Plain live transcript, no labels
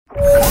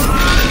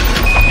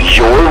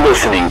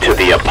listening to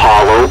the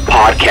Apollo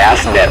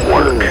Podcast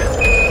Network.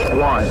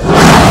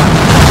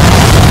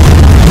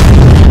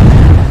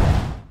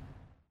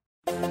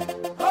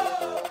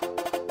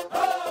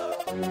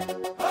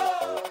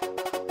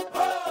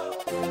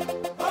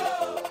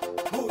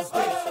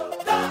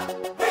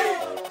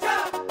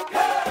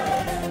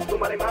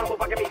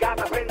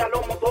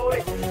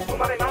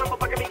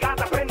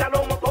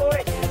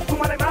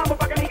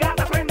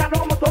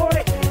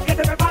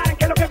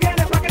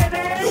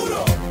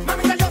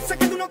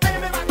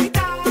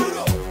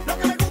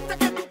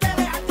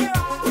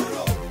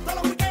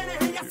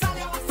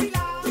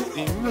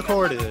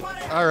 Recorded.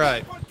 All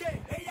right.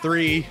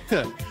 3.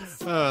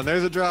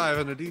 There's a drive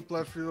in the deep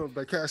left field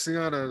by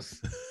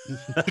Castellanos.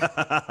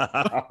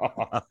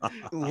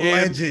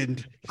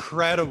 Legend.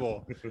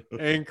 Incredible.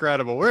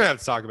 Incredible. We're going to have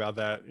to talk about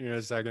that in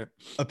a second.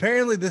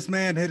 Apparently, this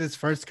man hit his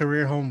first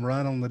career home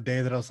run on the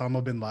day that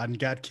Osama bin Laden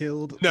got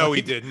killed. No,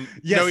 he didn't.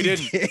 Yes, no, he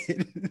didn't.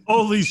 Did.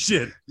 Holy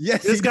shit.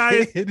 Yes, this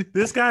guy did.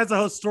 This guy's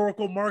a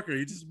historical marker.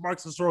 He just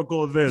marks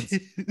historical events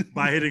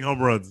by hitting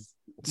home runs.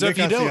 So Nick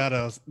if you don't,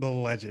 Castellanos, the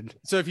legend.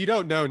 So if you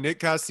don't know, Nick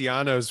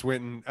Castellanos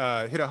went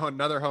and hit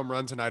another home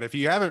run tonight. If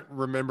you haven't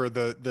remembered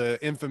the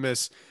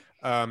infamous,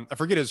 I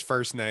forget his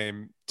first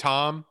name,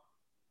 Tom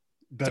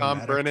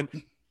Brennan.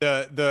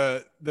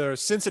 The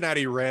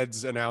Cincinnati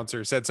Reds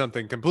announcer said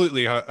something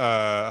completely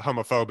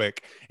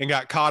homophobic and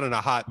got caught on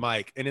a hot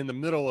mic. And in the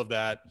middle of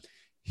that,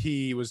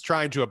 he was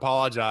trying to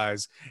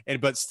apologize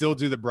but still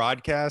do the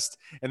broadcast.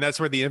 And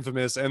that's where the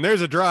infamous, and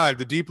there's a drive,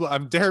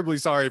 I'm terribly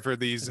sorry for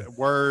these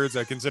words.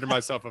 I consider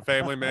myself a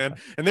family man.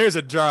 And there's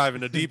a drive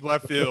in the deep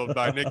left field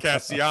by Nick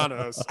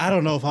Castellanos. I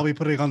don't know if I'll be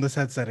putting on this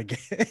headset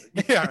again.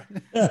 Yeah.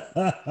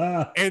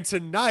 And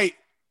tonight,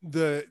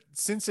 the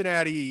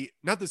Cincinnati,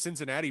 not the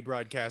Cincinnati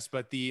broadcast,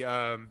 but the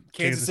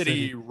Kansas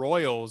City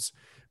Royals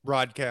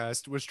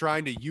broadcast was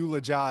trying to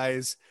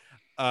eulogize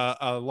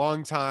a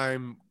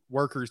longtime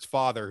worker's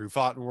father who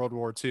fought in World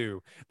War II.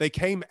 They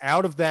came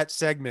out of that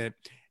segment,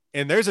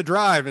 and there's a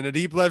drive in a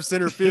deep left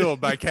center field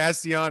by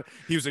Castellanos.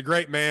 He was a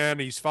great man.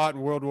 He's fought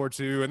in World War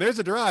II, and there's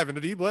a drive in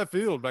the deep left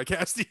field by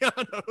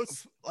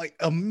Castellanos. Like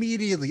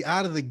immediately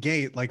out of the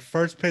gate, like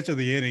first pitch of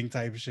the inning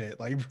type shit.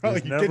 Like, bro,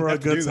 it's you never a didn't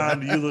have good do time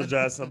that. to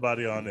eulogize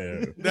somebody on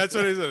air. That's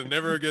what he said.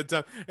 Never a good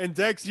time. And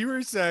Dex, you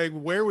were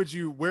saying,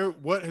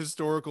 what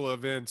historical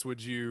events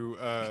would you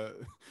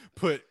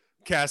put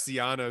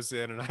Castellanos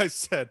in? And I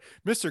said,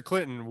 Mr.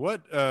 Clinton,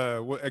 what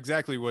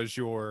exactly was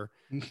your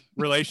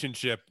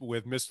relationship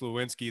with Miss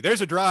Lewinsky?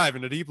 There's a drive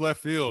in the deep left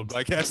field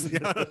by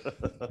Castellanos.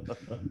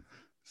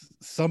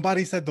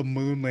 Somebody said the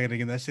moon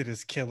landing, and that shit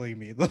is killing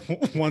me.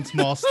 One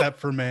small step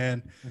for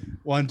man,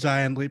 one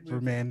giant leap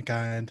for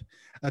mankind.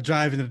 A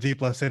drive in the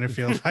deep left center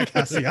field by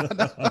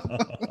Castellanos.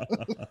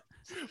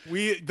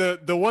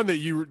 The one that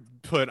you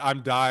put,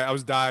 I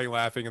was dying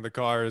laughing in the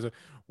car, is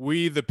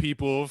we the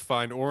people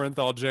find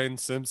Orenthal Jane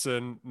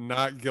Simpson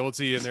not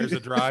guilty, and there's a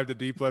drive to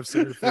deep left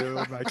center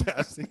field by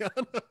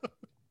Castellanos.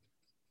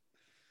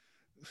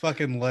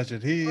 Fucking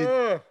legend. He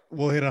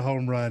will hit a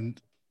home run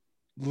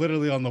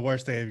literally on the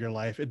worst day of your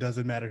life. It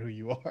doesn't matter who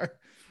you are.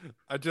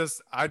 I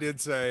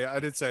did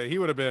say he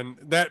would have been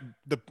that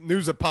the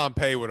news of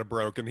Pompeii would have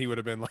broke, and he would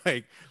have been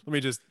like, let me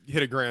just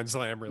hit a grand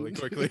slam really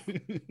quickly.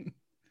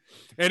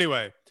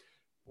 Anyway,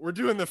 we're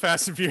doing the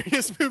Fast and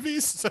Furious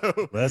movies,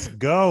 so let's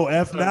go.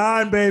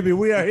 F9, baby.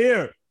 We are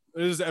here.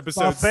 This is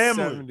episode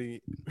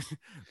 70.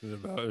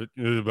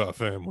 It's about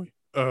family.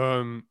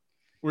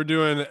 We're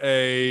doing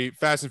a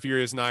Fast and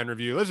Furious 9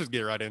 review. Let's just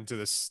get right into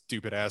this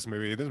stupid ass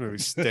movie. This movie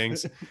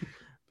stinks.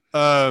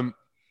 F9,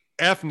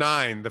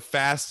 the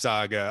Fast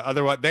Saga.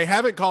 Otherwise, they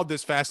haven't called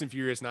this Fast and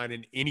Furious 9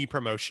 in any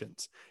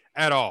promotions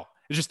at all.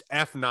 It's just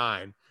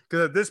F9.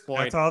 Because at this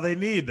point, that's all they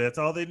need.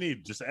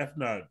 Just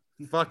F9.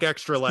 Fuck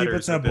extra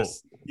letters. Keep it simple.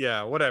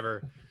 Yeah,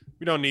 whatever.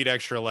 We don't need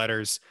extra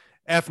letters.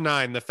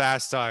 F9, the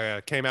Fast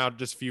Saga, came out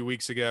just a few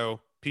weeks ago.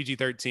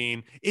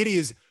 PG-13. It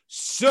is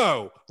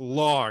so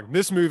long.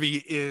 This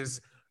movie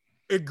is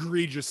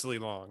egregiously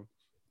long.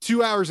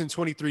 2 hours and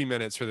 23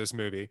 minutes for this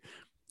movie.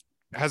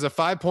 Has a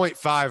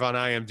 5.5 on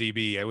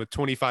IMDb with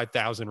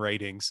 25,000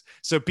 ratings.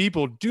 So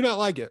people do not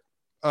like it.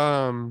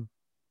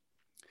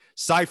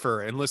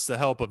 Cypher enlists the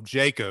help of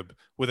Jacob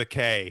with a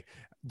K,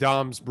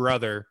 Dom's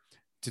brother,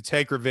 to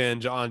take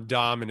revenge on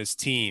Dom and his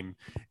team.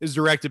 Is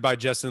directed by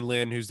Justin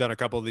Lin, who's done a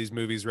couple of these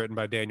movies, written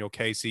by Daniel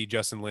Casey.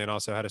 Justin Lin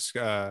also had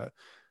a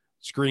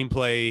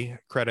screenplay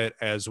credit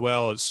as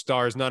well. It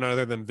stars none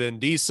other than Vin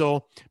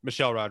Diesel.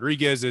 Michelle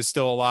Rodriguez is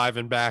still alive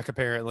and back,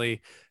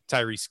 apparently.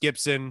 Tyrese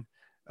Gibson,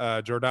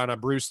 Jordana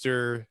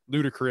Brewster,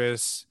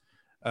 Ludacris,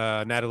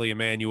 Natalie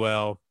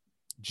Emmanuel,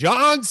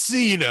 John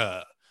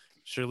Cena,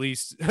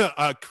 Charlize,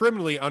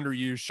 criminally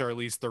underused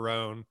Charlize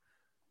Theron,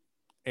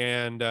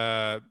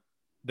 and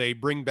they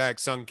bring back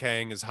Sung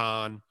Kang as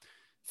Han.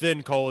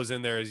 Finn Cole is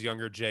in there as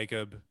younger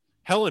Jacob.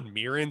 Helen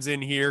Mirren's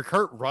in here.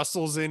 Kurt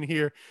Russell's in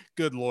here.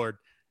 Good Lord.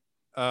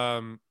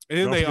 And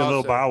then Don't they forget also,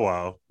 Lil Bow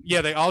Wow. yeah,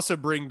 they also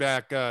bring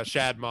back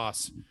Shad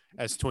Moss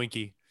as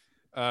Twinkie.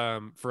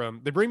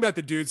 They bring back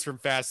the dudes from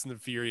Fast and the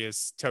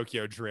Furious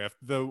Tokyo Drift,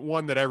 the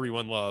one that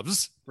everyone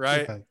loves,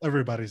 right? Yeah,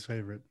 everybody's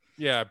favorite.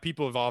 Yeah,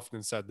 people have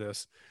often said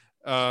this.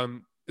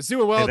 It's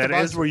doing well. And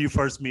that is where you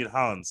first meet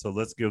Han. So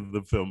let's give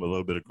the film a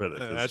little bit of credit.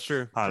 That's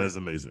true. Han is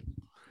amazing.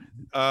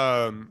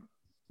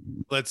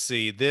 Let's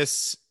see.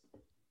 This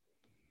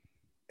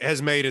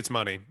has made its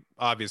money.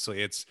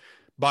 Obviously, it's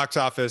box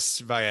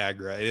office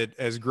Viagra. It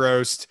has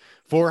grossed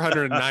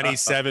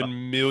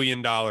 $497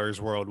 million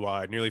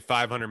worldwide, nearly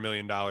 $500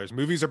 million.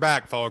 Movies are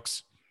back,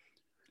 folks.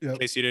 Yep. In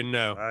case you didn't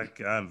know.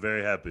 I'm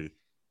very happy.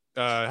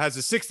 Has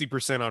a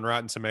 60% on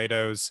Rotten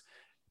Tomatoes,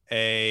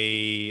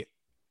 a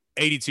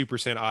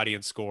 82%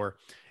 audience score.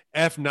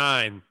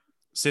 F9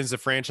 sends the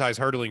franchise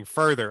hurtling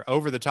further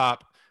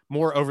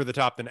more over the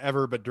top than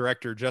ever, but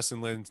director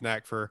Justin Lin's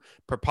knack for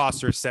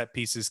preposterous set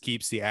pieces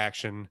keeps the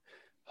action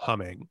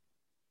humming.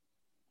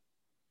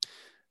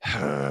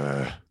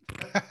 That's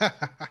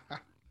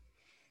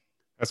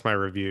my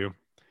review.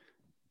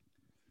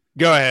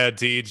 Go ahead,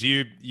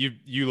 Tej.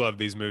 You love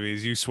these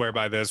movies. You swear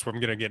by this. I'm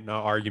gonna get in an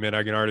argument.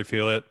 I can already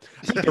feel it.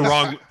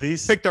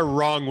 Picked the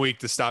wrong week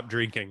to stop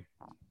drinking.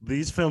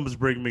 These films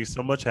bring me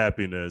so much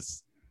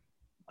happiness.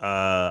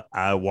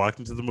 I walked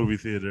into the movie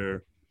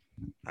theater.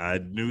 I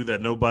knew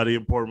that nobody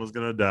important was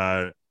gonna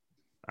die.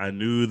 I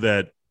knew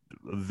that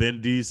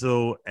Vin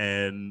Diesel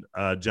and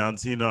John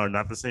Cena are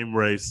not the same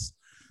race,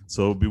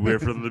 so it'd be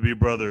weird for them to be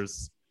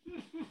brothers.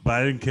 But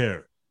I didn't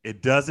care.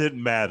 It doesn't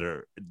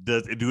matter.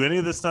 Do any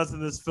of the stunts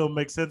in this film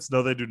make sense?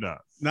 No, they do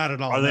not. Not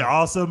at all. Are they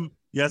awesome?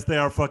 Yes, they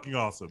are fucking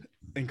awesome.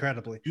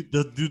 Incredibly.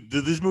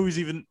 Do these movies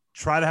even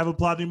try to have a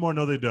plot anymore?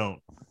 No, they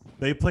don't.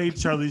 They played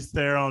Charlize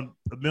Theron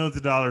millions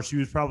of dollars. She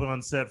was probably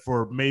on set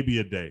for maybe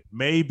a day,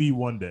 maybe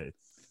one day.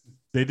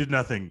 They did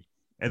nothing.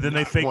 And then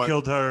they fake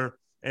killed her,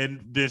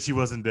 and then she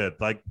wasn't dead.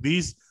 Like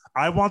these,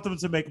 I want them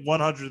to make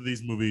 100 of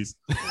these movies.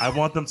 I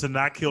want them to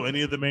not kill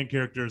any of the main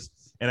characters,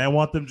 and I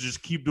want them to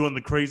just keep doing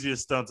the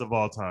craziest stunts of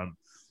all time.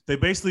 They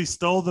basically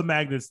stole the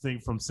magnets thing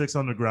from Six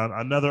Underground,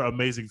 another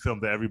amazing film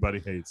that everybody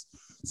hates.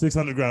 Six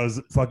Underground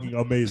is fucking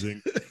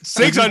amazing.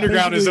 Six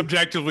Underground is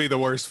objectively the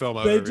worst film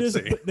I've ever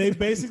seen. They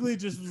basically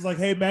just was like,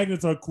 hey,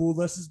 magnets are cool.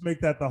 Let's just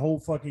make that the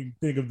whole fucking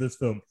thing of this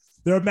film.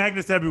 There are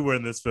magnets everywhere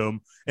in this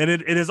film, and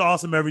it is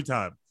awesome every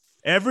time.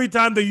 Every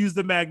time they use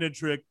the magnet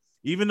trick,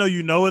 even though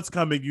you know it's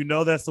coming, you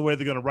know that's the way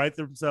they're going to write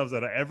themselves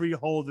out of every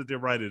hole that they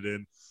write it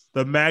in.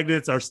 The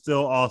magnets are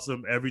still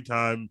awesome every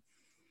time.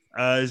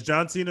 Is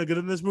John Cena good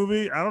in this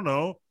movie? I don't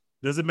know.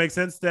 Does it make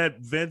sense that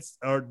Vince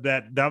or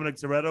that Dominic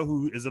Toretto,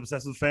 who is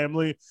obsessed with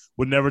family,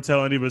 would never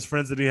tell any of his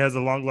friends that he has a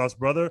long lost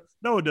brother?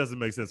 No, it doesn't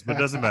make sense, but it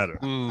doesn't matter.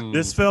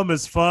 This film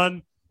is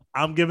fun.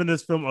 I'm giving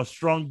this film a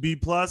strong B+,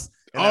 and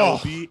I will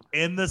be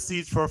in the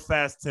seats for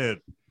Fast 10.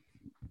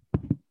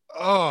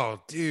 Oh,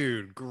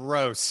 dude,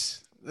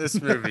 gross. This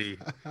movie.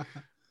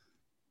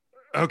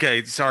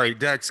 Okay, sorry,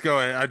 Dex, go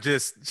ahead. I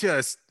just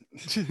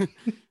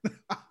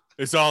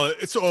it's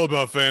all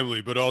about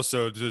family, but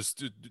also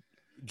just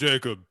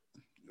Jacob.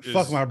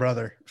 Fuck my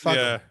brother. Fuck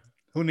yeah. him.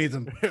 Who needs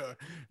him?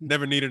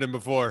 Never needed him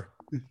before.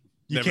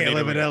 You can't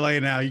live in LA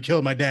now. You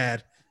killed my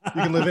dad.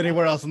 You can live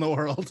anywhere else in the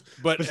world,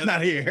 but it's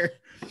not here.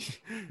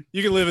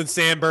 You can live in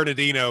San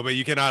Bernardino, but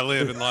you cannot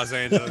live in Los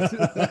Angeles.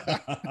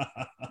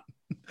 The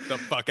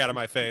fuck out of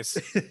my face.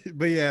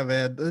 But yeah,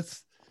 man,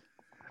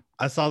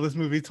 I saw this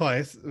movie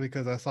twice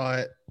because I saw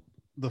it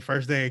the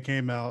first day it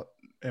came out,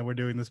 and we're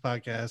doing this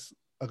podcast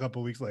a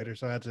couple weeks later,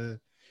 so I had to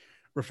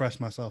refresh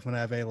myself and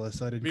have A-list,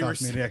 so it didn't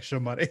cost me any extra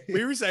money.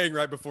 We were saying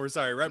right before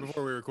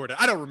we recorded,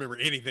 I don't remember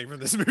anything from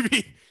this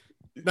movie.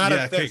 Not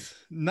a thing.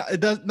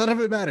 None of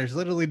it matters.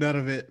 Literally none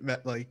of it.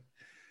 Like,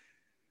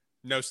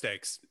 no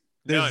stakes.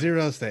 There's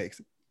zero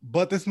stakes.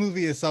 But this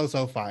movie is so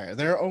fire.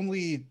 There are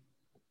only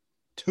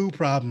two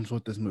problems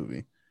with this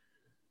movie.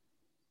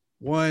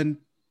 One,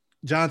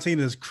 John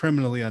Cena is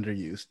criminally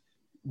underused.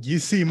 You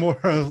see more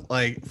of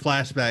like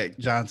flashback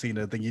John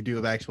Cena than you do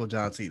of actual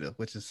John Cena,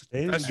 which is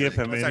they didn't give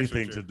him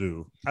anything to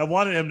do. I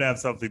wanted him to have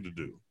something to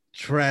do.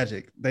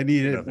 Tragic. They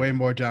needed way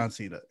more John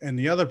Cena. And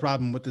the other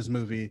problem with this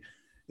movie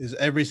is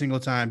every single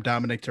time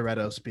Dominic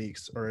Toretto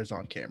speaks or is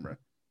on camera.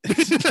 Dominic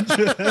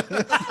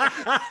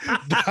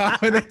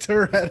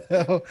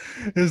Toretto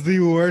is the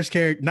worst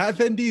character. Not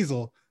Vin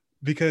Diesel,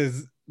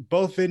 because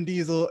both Vin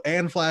Diesel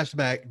and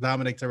flashback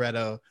Dominic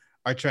Toretto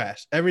are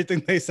trash.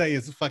 Everything they say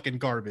is fucking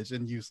garbage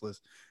and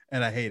useless,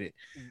 and I hate it.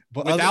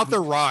 But without The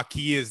Rock,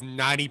 he is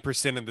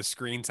 90% of the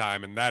screen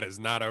time, and that is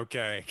not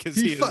okay because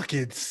he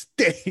fucking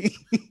stinks.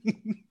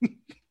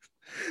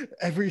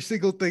 Every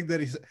single thing that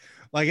he's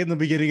like in the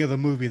beginning of the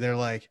movie, they're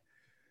like,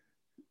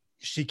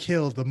 "She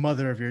killed the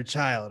mother of your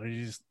child," and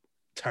he just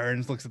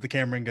turns, looks at the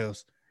camera, and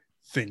goes,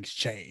 "Things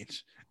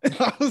change." And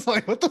I was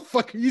like, "What the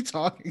fuck are you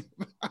talking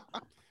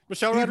about?"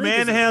 Michelle he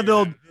Rodriguez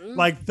manhandled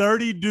like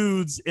 30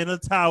 dudes in a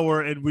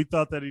tower, and we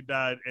thought that he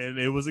died, and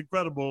it was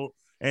incredible.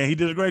 And he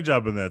did a great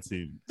job in that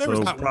scene. There was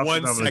not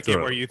 1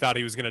 second where you thought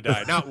he was going to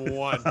die. Not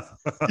one.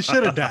 He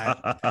should have died.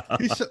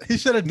 He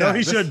should have died. No,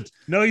 he shouldn't.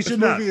 No, he should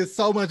not. This movie is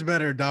so much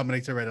better.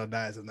 Dominic Toretto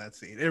dies in that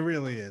scene. It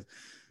really is.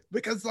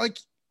 Because like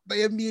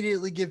they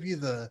immediately give you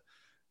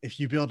if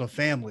you build a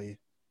family,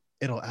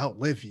 it'll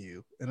outlive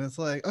you. And it's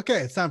like, okay,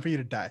 it's time for you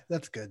to die.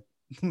 That's good.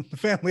 The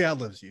family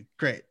outlives you.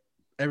 Great.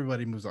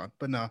 Everybody moves on.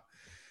 But no,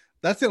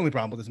 that's the only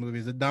problem with this movie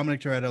is that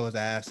Dominic Toretto is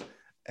ass.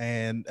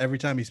 And every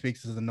time he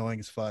speaks is annoying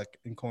as fuck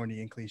and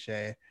corny and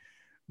cliche.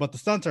 But the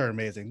stunts are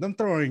amazing. Them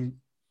throwing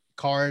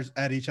cars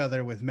at each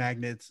other with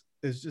magnets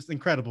is just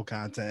incredible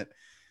content.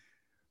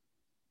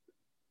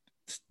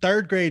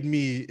 Third grade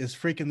me is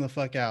freaking the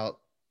fuck out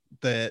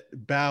that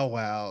Bow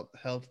Wow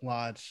helped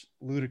launch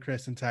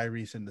Ludacris and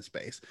Tyrese into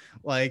space.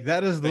 Like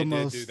that is the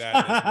most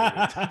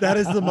that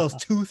is the most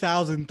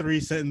 2003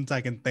 sentence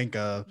I can think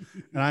of,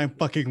 and I'm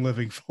fucking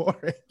living for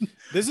it.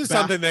 This is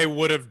something they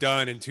would have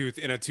done in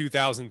a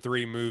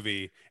 2003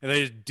 movie, and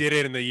they just did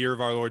it in the year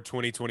of our Lord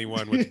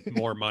 2021 with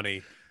more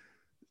money.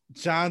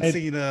 John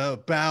Cena,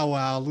 Bow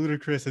Wow,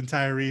 Ludacris, and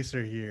Tyrese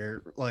are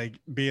here, like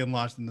being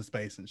launched into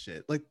space and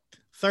shit. Like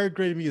third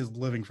grade me is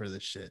living for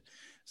this shit.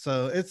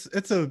 So it's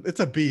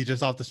a B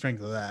just off the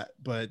strength of that.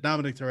 But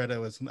Dominic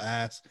Toretto is an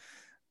ass.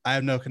 I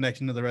have no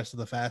connection to the rest of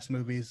the Fast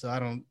movies, so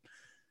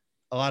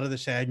a lot of the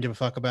shit I can give a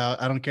fuck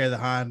about. I don't care that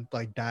Han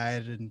like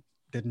died and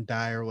didn't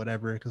die or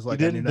whatever, because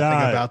like I knew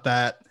nothing about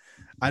that.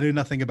 I knew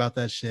nothing about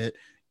that shit.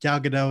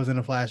 Gal Gadot was in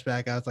a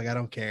flashback. I was like, I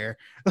don't care.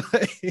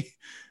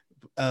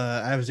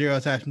 I have zero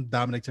attachment to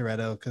Dominic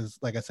Toretto because,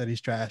 like I said,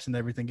 he's trash and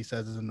everything he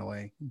says is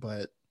annoying.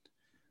 But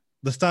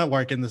the stunt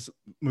work in this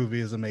movie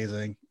is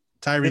amazing.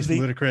 Tyrese and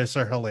Ludacris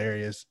are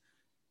hilarious.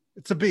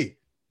 It's a B.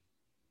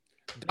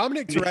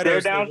 Dominic Toretto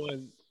is the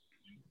one.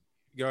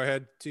 Go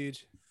ahead, Tej.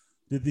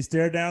 Did the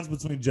stare downs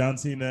between John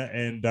Cena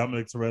and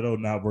Dominic Toretto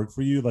not work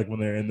for you? Like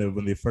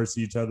when they first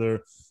see each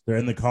other, they're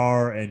in the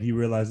car and he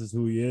realizes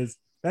who he is.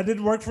 That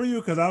didn't work for you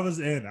because I was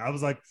in. I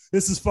was like,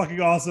 this is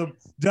fucking awesome.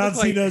 John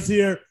Cena's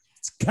here.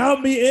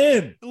 Count me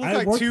in. It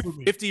looked like two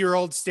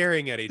 50-year-olds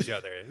staring at each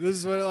other. This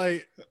is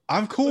what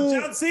I'm cool.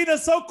 But John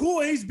Cena's so cool.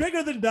 He's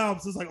bigger than Dom.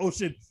 So it's like, oh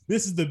shit,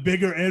 this is the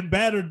bigger and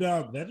badder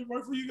Dom. That didn't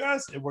work for you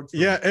guys? It worked for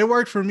me. It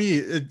worked for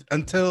me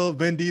until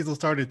Vin Diesel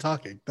started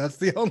talking. That's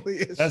the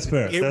only issue. That's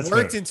fair. It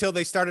worked until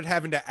they started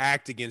having to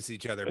act against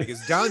each other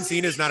because John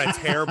Cena's not a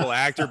terrible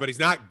actor, but he's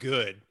not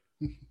good.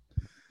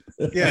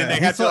 Yeah. And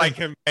they have to like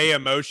convey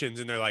emotions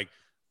and they're like,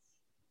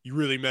 you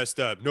really messed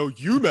up. No,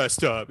 you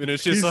messed up. And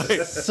it's just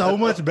like so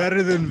much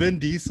better than Vin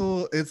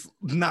Diesel. It's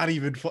not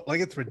even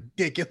like it's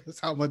ridiculous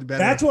how much better.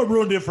 That's what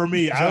ruined it for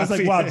me. I was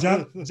like, wow,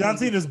 John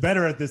Cena is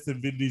better at this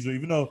than Vin Diesel,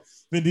 even though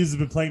Vin Diesel's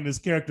been playing this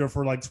character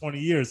for like 20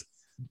 years.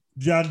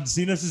 John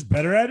Cena's just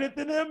better at it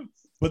than him,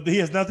 but he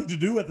has nothing to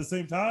do at the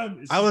same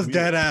time. I was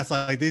dead ass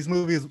like these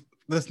movies.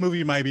 This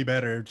movie might be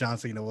better if John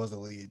Cena was the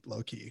lead,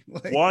 low key.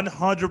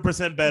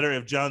 100% better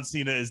if John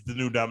Cena is the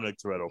new Dominic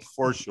Toretto,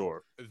 for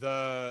sure.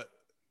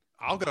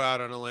 I'll go out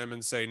on a limb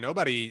and say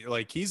nobody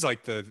like he's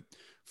like the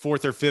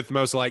fourth or fifth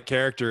most liked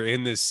character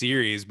in this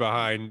series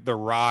behind The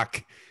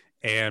Rock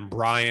and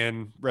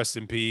Brian, rest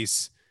in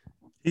peace.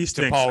 He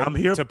stinks. I'm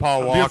here to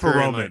Paul Walker. Here for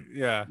Roman.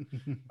 Yeah.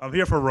 I'm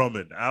here for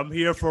Roman. I'm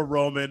here for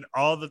Roman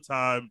all the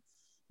time.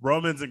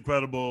 Roman's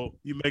incredible.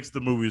 He makes the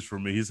movies for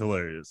me. He's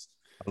hilarious.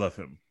 I love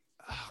him.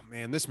 Oh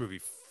man, this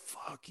movie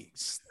fucking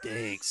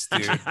stinks,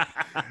 dude.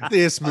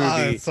 This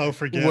movie so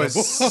forgettable.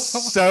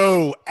 Was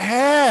so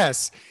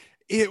ass.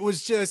 It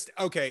was just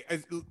okay.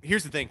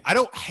 Here's the thing. I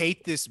don't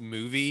hate this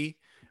movie,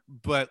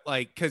 but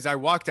like, cause I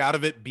walked out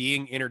of it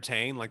being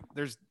entertained. Like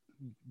there's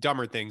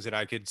dumber things that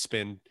I could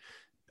spend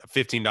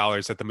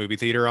 $15 at the movie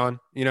theater on,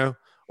 you know,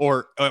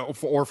 or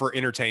for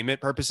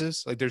entertainment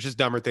purposes. Like there's just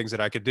dumber things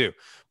that I could do,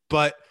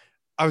 but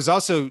I was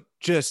also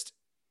just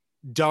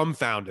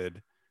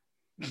dumbfounded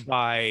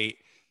by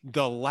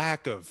the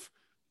lack of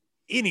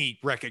any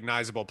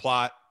recognizable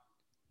plot.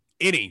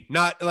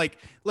 Not like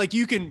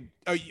you can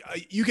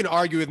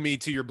argue with me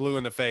till you're blue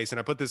in the face, and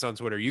I put this on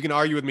Twitter. You can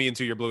argue with me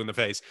until you're blue in the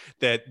face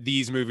that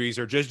these movies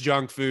are just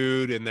junk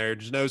food and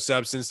there's no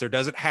substance. There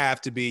doesn't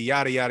have to be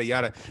yada yada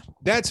yada.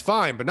 That's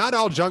fine, but not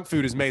all junk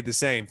food is made the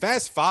same.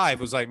 Fast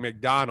Five was like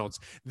McDonald's.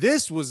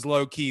 This was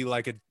low key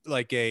like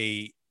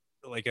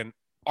an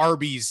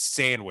Arby's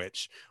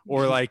sandwich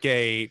or like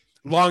a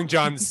Long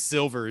John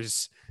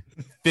Silver's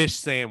fish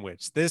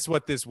sandwich. This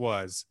what this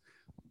was.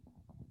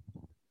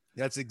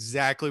 That's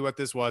exactly what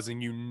this was,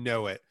 and you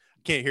know it.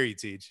 Can't hear you,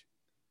 Tej.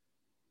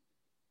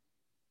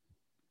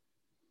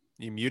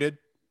 You muted?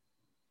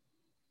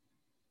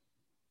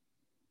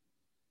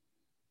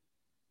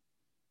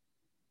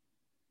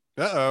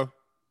 Uh-oh.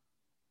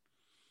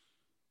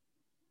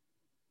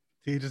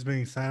 Tej just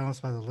being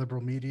silenced by the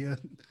liberal media.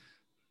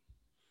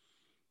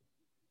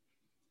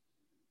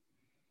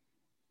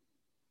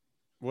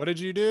 What did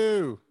you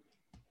do?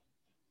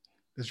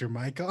 Is your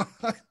mic on?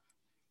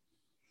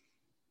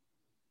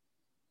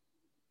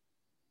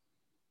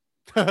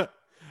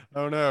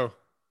 Oh no.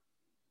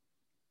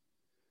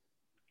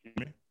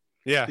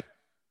 Yeah.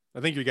 I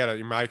think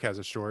your mic has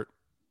a short.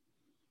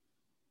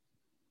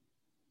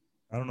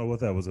 I don't know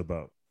what that was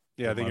about.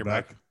 Yeah, I think you're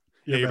back.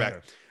 Yeah, you're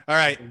back. All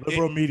right.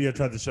 Liberal media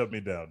tried to shut me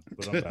down,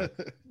 but I'm back.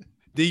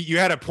 You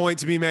had a point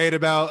to be made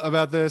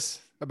about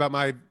this, about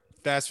my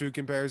fast food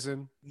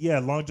comparison. Yeah,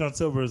 Long John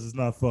Silver's is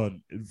not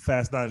fun.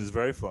 Fast 9 is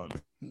very fun.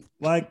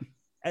 Like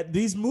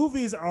these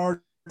movies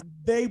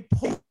they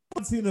pull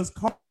Cena's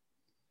car.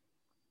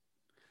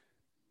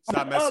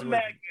 Stop messing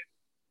with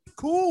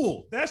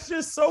Cool. That's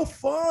just so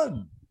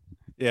fun.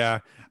 Yeah,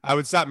 I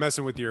would stop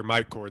messing with your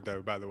mic cord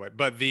though, by the way.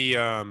 But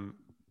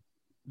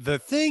the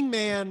thing,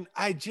 man,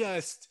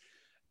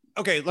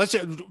 okay, let's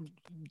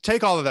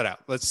take all of that out.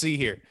 Let's see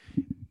here.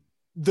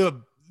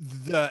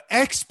 The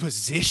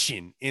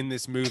exposition in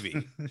this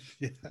movie.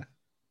 Yeah.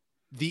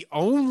 The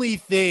only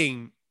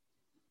thing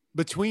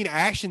between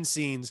action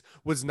scenes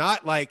was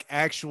not like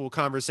actual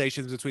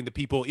conversations between the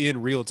people in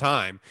real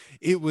time.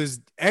 It was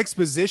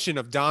exposition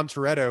of Dom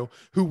Toretto,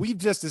 who we've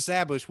just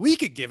established we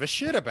could give a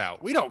shit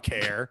about. We don't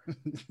care.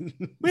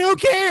 We don't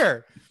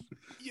care.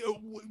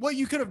 What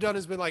you could have done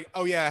is been like,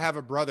 oh yeah, I have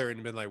a brother,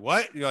 and been like,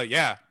 what? You're like,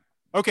 yeah.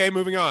 Okay,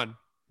 moving on.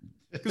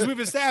 Because we've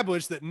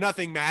established that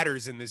nothing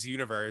matters in this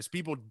universe.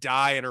 People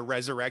die and are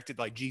resurrected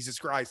like Jesus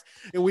Christ,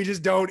 and we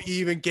just don't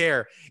even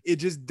care. It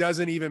just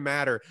doesn't even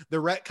matter. The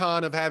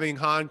retcon of having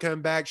Han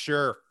come back,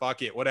 sure,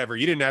 fuck it, whatever.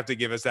 You didn't have to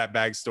give us that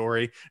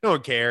backstory. No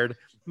one cared.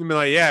 You'd be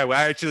like, yeah, well,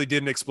 I actually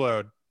didn't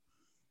explode.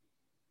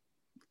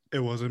 It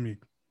wasn't me.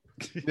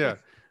 Yeah.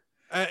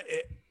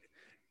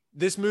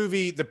 This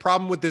movie, the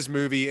problem with this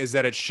movie is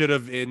that it should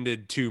have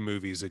ended 2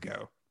 movies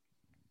ago.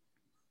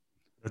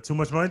 There's too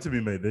much money to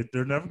be made.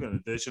 They're never gonna.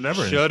 They should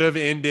never. Should have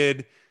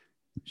ended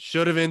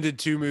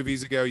 2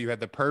 movies ago. You had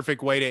the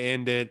perfect way to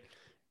end it.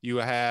 You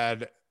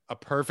had a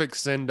perfect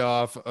send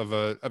off of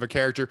a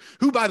character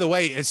who, by the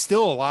way, is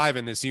still alive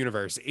in this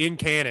universe. In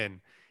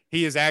canon,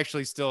 he is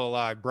actually still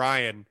alive.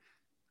 Brian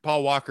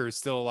Paul Walker is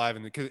still alive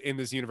in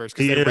this universe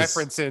because they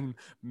reference him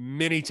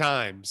many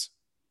times.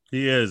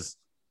 He is.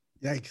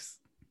 Yikes.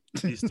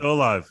 He's still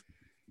alive.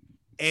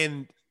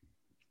 And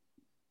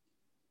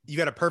you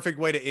got a perfect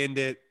way to end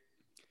it.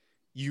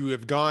 You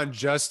have gone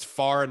just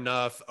far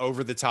enough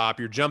over the top.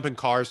 You're jumping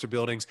cars to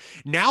buildings.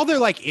 Now they're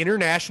like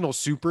international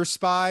super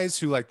spies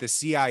who like the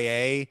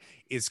CIA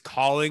is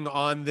calling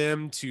on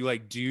them to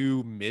like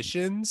do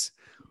missions.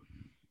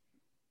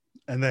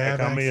 And they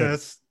have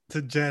access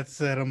to jets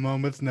at a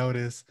moment's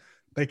notice.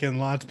 They can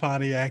launch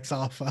Pontiacs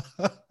off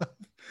of.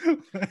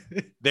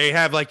 They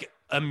have like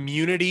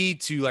immunity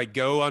to like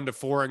go onto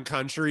foreign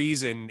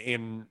countries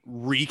and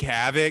wreak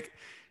havoc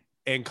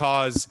and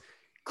cause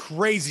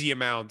crazy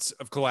amounts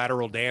of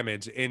collateral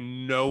damage,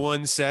 and no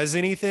one says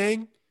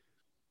anything.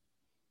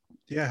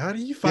 Yeah, how do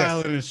you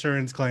file an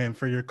insurance claim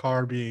for your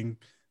car being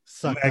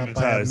sucked up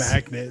by a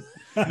magnet?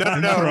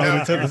 No.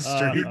 Into the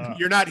street?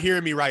 You're not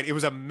hearing me right. It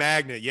was a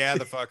magnet. Yeah,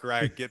 the fuck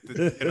right.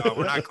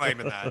 We're not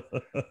claiming that.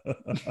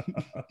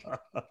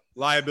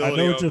 Liability. I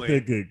know what only. you're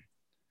thinking.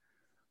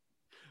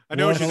 I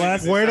know what you're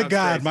thinking. Swear to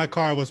God, crazy. My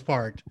car was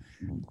parked,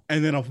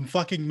 and then a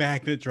fucking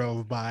magnet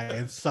drove by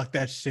and sucked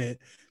that shit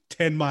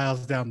 10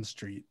 miles down the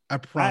street. I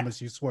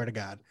promise you, swear to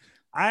God.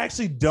 I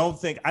actually don't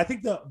think, I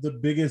think the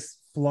biggest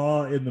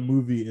flaw in the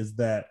movie is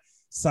that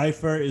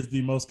Cypher is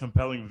the most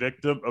compelling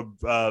villain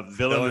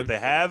that they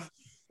have,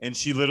 and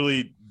she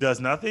literally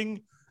does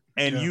nothing.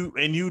 And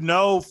you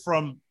know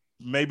from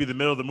maybe the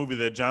middle of the movie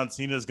that John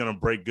Cena is going to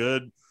break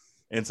good,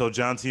 and so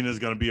John Cena is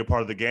going to be a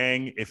part of the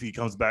gang if he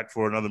comes back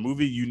for another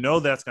movie. You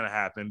know that's going to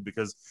happen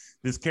because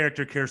this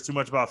character cares too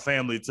much about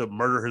family to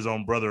murder his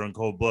own brother in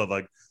cold blood.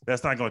 Like,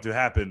 that's not going to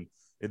happen.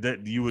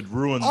 That you would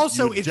ruin.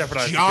 Also, it's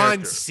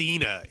John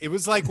Cena. It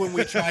was like when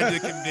we tried to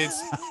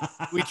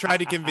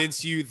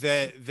convince you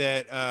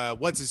that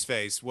what's his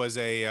face was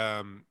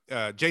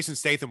Jason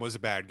Statham was a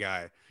bad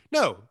guy.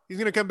 No, he's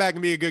gonna come back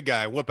and be a good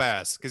guy, whoop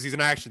ass, because he's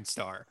an action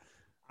star.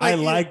 I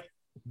like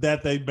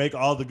that they make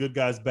all the good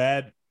guys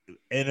bad,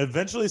 and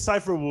eventually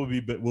Cypher will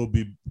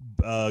be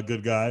a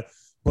good guy.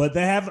 But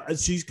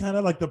she's kind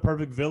of like the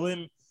perfect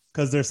villain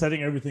because they're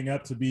setting everything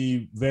up to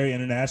be very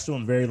international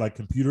and very like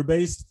computer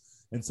based.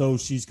 And so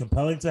she's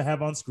compelling to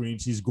have on screen.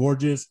 She's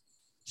gorgeous.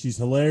 She's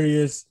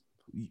hilarious.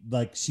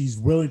 Like, she's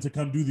willing to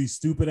come do these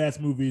stupid ass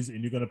movies,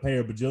 and you're going to pay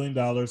her $1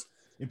 bajillion,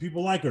 and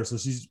people like her. So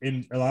she's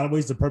in a lot of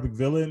ways the perfect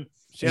villain.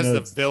 She has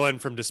the villain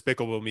from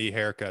Despicable Me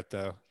haircut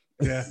though.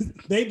 Yeah.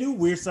 They do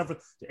weird stuff.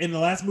 In the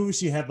last movie,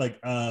 she had like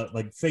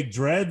fake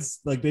dreads.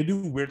 Like, they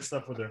do weird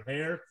stuff with her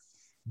hair,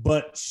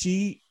 but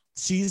she's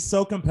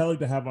so compelling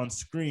to have on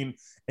screen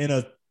in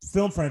a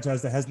film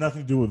franchise that has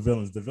nothing to do with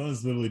villains. The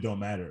villains literally don't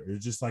matter.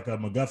 It's just like a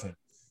MacGuffin.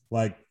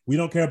 Like, we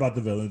don't care about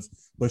the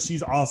villains, but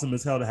she's awesome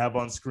as hell to have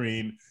on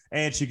screen,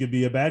 and she could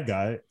be a bad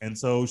guy. And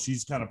so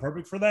she's kind of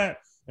perfect for that.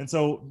 And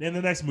so in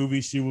the next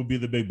movie, she will be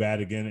the big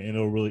bad again,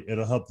 and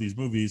it'll help these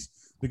movies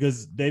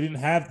because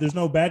there's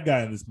no bad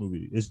guy in this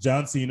movie. It's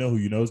John Cena, who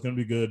you know is going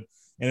to be good,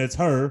 and it's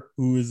her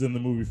who is in the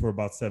movie for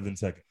about 7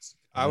 seconds.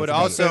 I would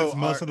also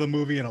most of the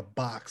movie in a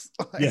box.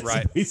 Yes,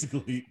 right.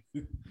 Basically.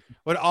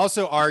 Would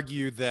also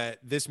argue that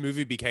this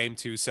movie became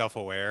too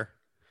self-aware.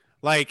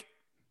 Like,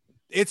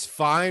 it's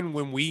fine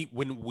when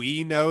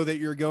we know that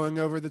you're going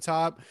over the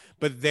top,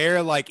 but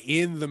they're like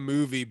in the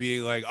movie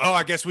being like, oh,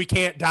 I guess we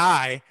can't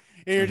die.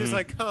 And you're just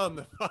like, come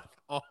the fuck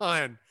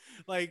on.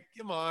 Like,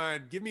 come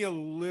on, give me a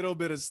little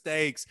bit of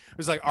stakes. It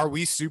was like, are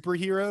we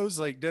superheroes?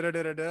 Like, da da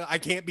da da da. I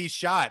can't be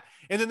shot,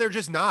 and then they're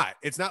just not.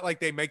 It's not like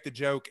they make the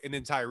joke and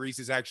then Tyrese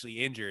is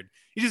actually injured.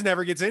 He just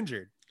never gets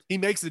injured. He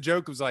makes the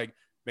joke, was like,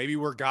 maybe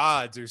we're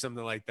gods or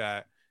something like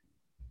that,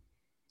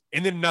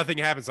 and then nothing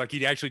happens. Like,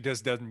 he actually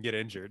just doesn't get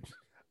injured.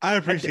 I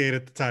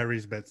appreciated the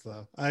Tyrese bits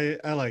though. I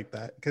like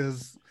that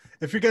because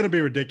if you're gonna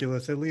be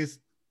ridiculous, at least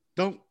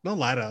don't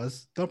lie to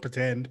us. Don't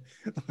pretend.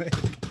 Like,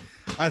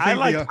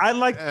 I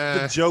like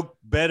the joke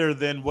better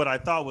than what I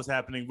thought was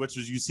happening, which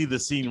was you see the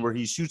scene where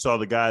he shoots all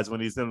the guys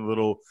when he's in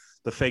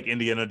the fake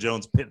Indiana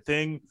Jones pit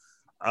thing.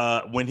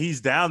 When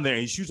he's down there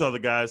and he shoots all the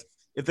guys,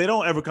 if they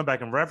don't ever come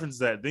back and reference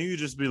that, then you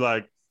just be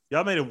like,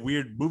 y'all made a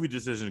weird movie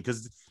decision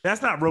because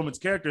that's not Roman's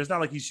character. It's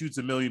not like he shoots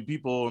a million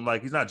people and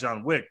like he's not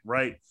John Wick,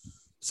 right?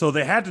 So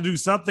they had to do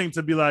something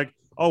to be like,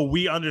 oh,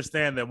 we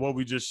understand that what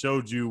we just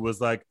showed you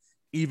was like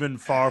even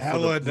far from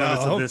the limits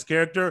of this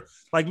character.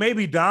 Like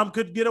maybe Dom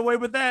could get away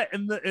with that,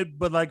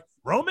 but like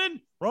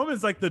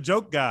Roman's like the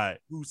joke guy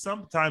who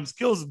sometimes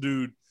kills a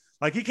dude.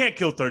 Like he can't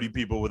kill 30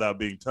 people without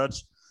being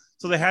touched.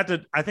 So they had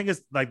to. I think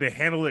it's like they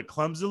handle it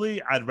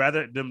clumsily. I'd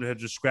rather them to have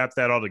just scrapped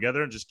that all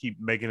together and just keep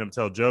making him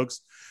tell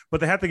jokes. But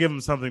they have to give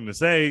him something to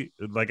say.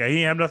 Like he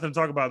didn't have nothing to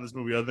talk about in this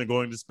movie other than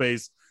going to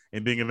space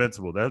and being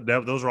invincible.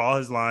 Those are all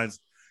his lines.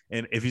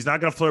 And if he's not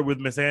going to flirt with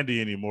Miss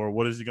Andy anymore,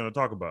 what is he going to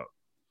talk about?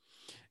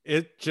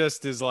 It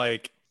just is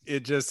like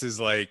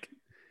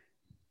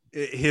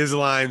his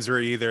lines were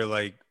either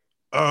like,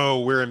 oh,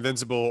 we're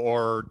invincible,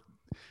 or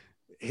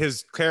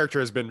his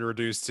character has been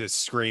reduced to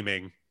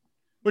screaming,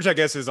 which I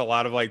guess is a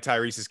lot of like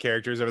Tyrese's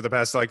characters over the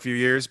past like few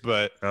years.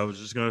 But I was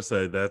just going to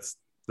say that's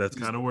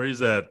kind of where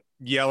he's at.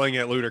 Yelling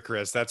at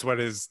Ludacris. That's what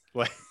his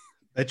like.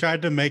 They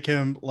tried to make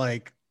him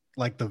like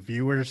the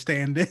viewer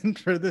stand-in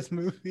for this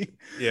movie.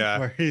 Yeah.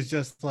 Where he's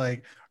just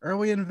like, are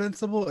we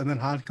invincible? And then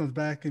Han comes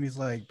back and he's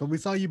like, but we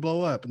saw you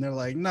blow up. And they're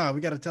like, no, we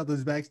got to tell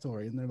this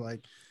backstory. And they're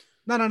like,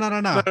 no.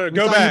 We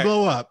go saw back. You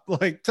blow up.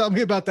 Like, tell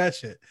me about that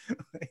shit.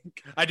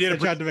 Like, I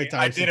tried to make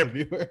time.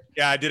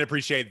 Yeah, I did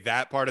appreciate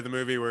that part of the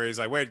movie where he's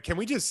like, wait, can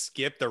we just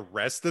skip the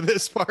rest of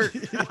this part?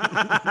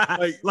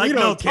 like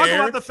no, talk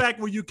about the fact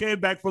where you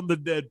came back from the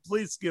dead.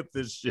 Please skip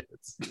this shit.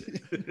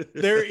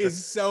 There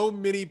is so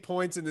many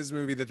points in this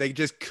movie that they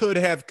just could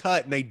have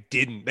cut and they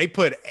didn't. They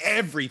put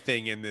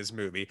everything in this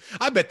movie.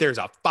 I bet there's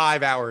a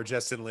 5-hour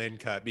Justin Lin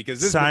cut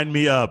because this sign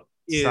me up.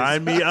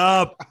 Sign me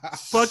up.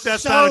 Fuck that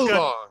so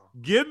long.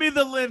 Give me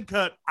the Lin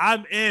cut.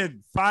 I'm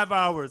in. 5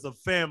 hours of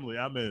family.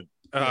 I'm in.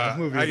 This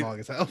movie is long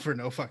as hell for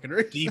no fucking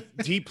reason.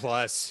 D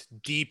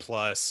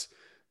plus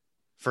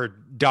for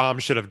Dom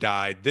should have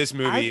died. This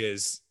movie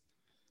is.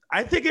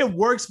 I think it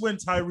works when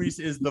Tyrese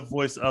is the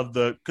voice of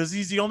because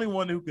he's the only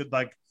one who could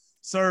like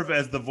serve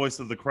as the voice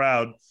of the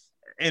crowd.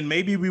 And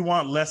maybe we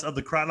want less of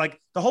the crowd. Like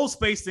the whole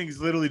space thing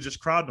is literally just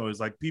crowd noise.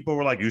 Like people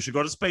were like, you should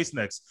go to space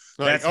next.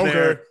 Like,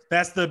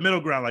 that's the middle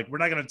ground. Like we're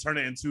not going to turn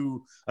it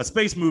into a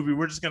space movie.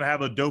 We're just going to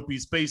have a dopey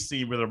space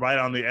scene where they're right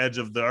on the edge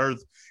of the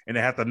earth and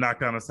they have to knock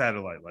down a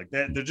satellite like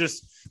that. They're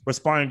just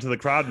responding to the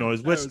crowd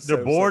noise, which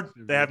they're bored.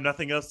 They have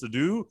nothing else to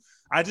do.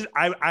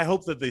 I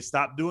hope that they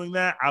stop doing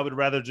that. I would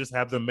rather just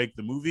have them make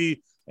the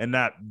movie and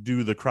not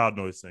do the crowd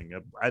noise thing.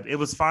 It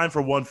was fine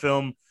for one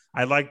film.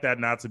 I like that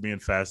not to be in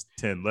Fast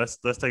 10. Let's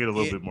take it a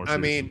little bit more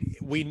seriously.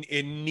 I mean,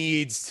 it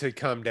needs to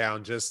come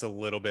down just a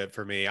little bit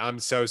for me. I'm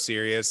so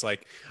serious.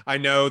 Like, I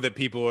know that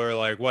people are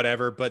like,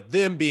 whatever, but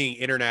them being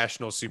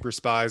international super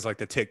spies, like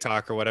the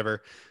TikTok or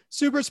whatever,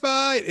 super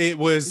spy, it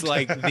was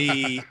like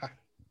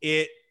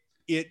it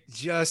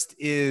just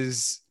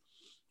is.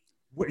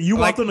 You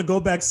want them to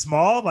go back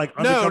small? Like,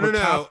 Undercover no.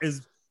 Cop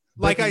is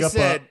like I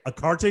said, a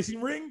car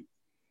chasing ring?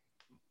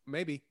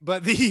 Maybe,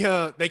 but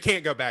they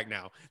can't go back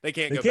now. They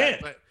can't go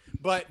back.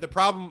 But the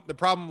problem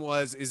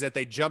is that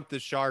they jumped the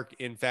shark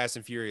in Fast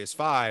and Furious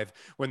 5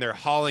 when they're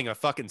hauling a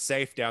fucking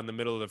safe down the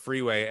middle of the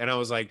freeway. And I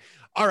was like,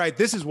 all right,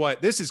 this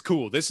is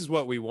cool. This is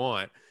what we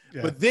want.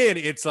 Yeah. But then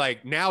it's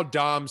like now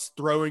Dom's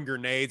throwing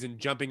grenades and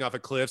jumping off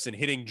of cliffs and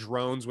hitting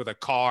drones with a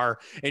car.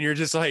 And you're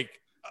just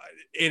like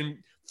in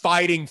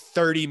fighting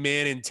 30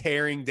 men and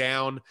tearing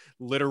down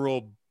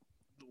literal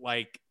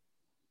like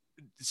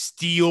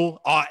steel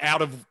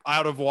out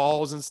of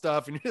walls and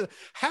stuff. And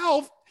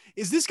how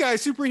is this guy a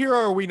superhero or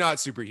are we not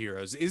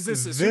superheroes? Is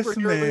this a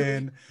superhero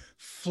man movie?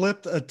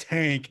 Flipped a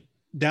tank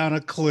down a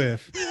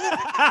cliff,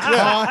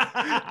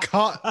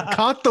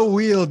 caught the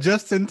wheel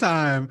just in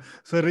time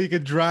so that he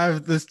could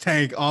drive this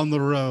tank on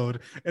the road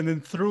and then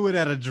threw it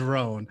at a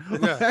drone.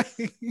 Yeah.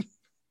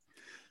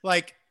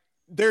 Like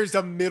there's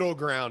a middle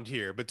ground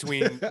here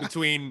between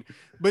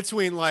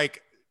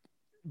like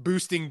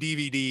boosting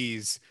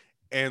DVDs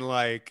and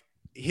like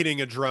hitting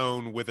a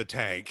drone with a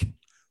tank.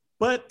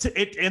 But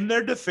in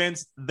their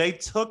defense, they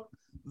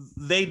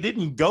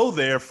didn't go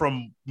there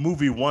from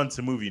movie 1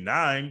 to movie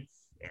 9.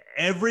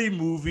 Every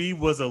movie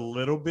was a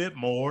little bit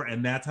more,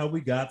 and that's how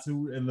we got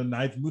to in the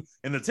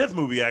 10th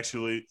movie.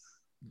 Actually,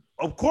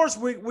 of course,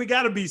 we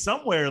got to be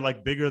somewhere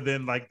like bigger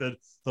than like the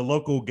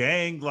local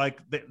gang.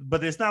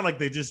 But it's not like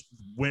they just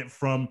went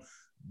from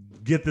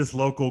get this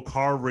local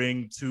car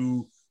ring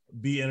to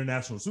be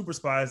international super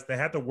spies. They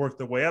had to work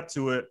their way up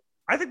to it.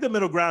 I think the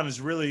middle ground is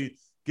really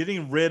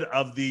getting rid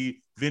of the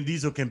Vin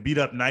Diesel can beat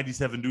up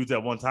 97 dudes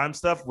at one time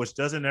stuff, which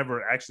doesn't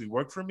ever actually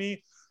work for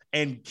me,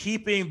 and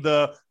keeping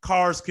the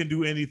cars can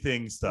do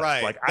anything stuff.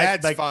 Right. Like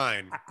That's I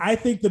fine. I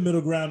think the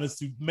middle ground is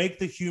to make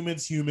the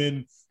humans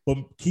human, but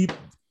keep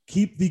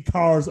the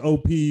cars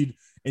OP'd,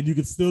 and you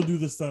can still do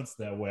the stunts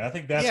that way. I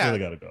think that's where they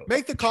got to go.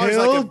 Make the cars Kill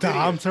like a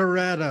Dom video.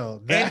 Toretto.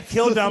 And That's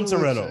kill the Dom Toretto.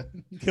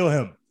 solution. Kill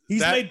him.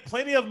 He's That- made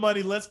plenty of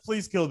money. Let's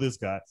please kill this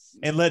guy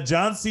and let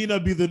John Cena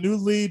be the new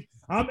lead.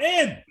 I'm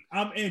in.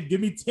 Give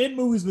me 10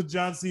 movies with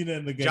John Cena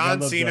in the game.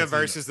 John Cena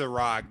versus The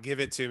Rock. Give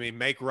it to me.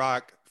 Make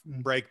Rock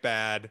break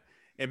bad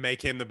and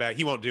make him the bad.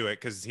 He won't do it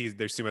because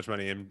there's too much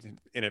money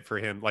in it for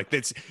him. Like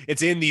it's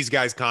in these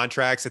guys'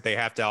 contracts that they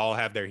have to all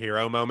have their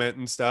hero moment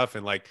and stuff.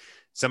 And like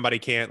somebody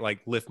can't like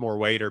lift more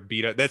weight or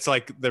beat up. That's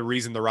like the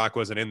reason The Rock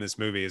wasn't in this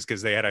movie is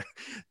because they had a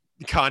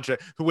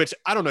contract, which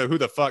I don't know who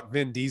the fuck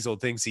Vin Diesel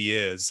thinks he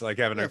is. Like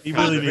having a He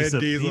Fuck really Vin needs to-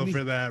 Diesel he for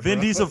needs- that. Vin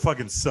bro. Diesel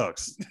fucking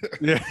sucks.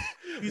 yeah.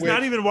 He's Wait.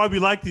 not even why we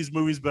like these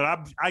movies, but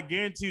I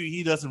guarantee you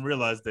he doesn't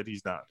realize that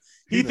he's not.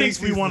 He He thinks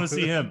thinks we he's want to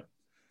the- see him.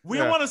 We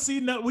Yeah. want to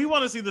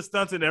see the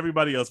stunts in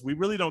everybody else. We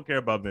really don't care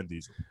about Vin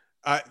Diesel.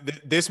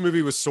 This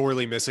movie was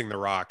sorely missing The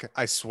Rock.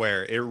 I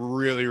swear it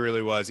really,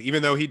 really was.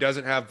 Even though he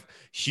doesn't have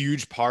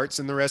huge parts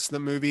in the rest of the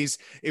movies,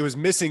 it was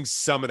missing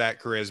some of that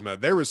charisma.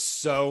 There was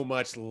so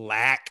much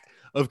lack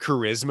of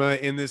charisma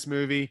in this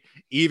movie,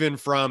 even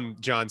from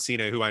John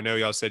Cena, who I know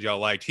y'all said y'all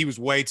liked. He was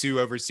way too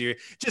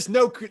overserious. Just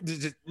none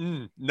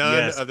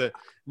Yes. of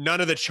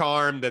the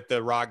charm that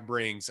The Rock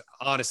brings.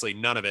 Honestly,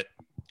 none of it.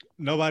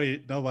 Nobody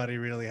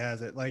really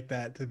has it like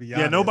that, to be Yeah,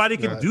 honest. nobody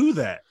can do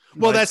that.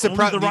 Well, that's the only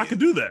problem. The Rock can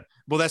do that.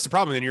 Well, that's the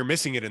problem. And you're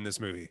missing it in this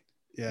movie.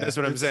 Yeah, That's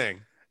what I'm it's-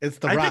 saying. It's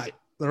The I Rock. think-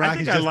 The I Rock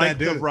think is I just like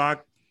that The dude.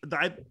 Rock.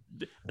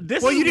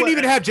 This Well, is you didn't what-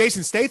 even have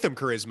Jason Statham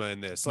charisma in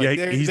this. Like,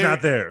 Yeah, he's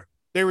not there.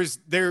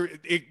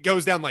 It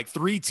goes down like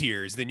 3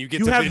 tiers. Then you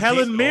get You to have Vin Helen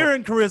Diesel.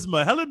 Mirren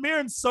charisma. Helen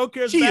Mirren's so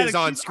charismatic. She is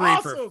on She's screen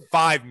awesome. for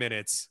 5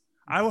 minutes.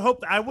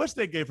 I wish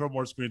they gave her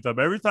more screen time.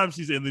 Every time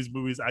she's in these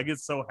movies, I get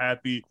so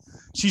happy.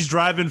 She's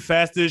driving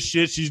fast as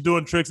shit. She's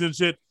doing tricks and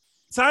shit.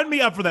 Sign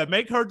me up for that.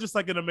 Make her just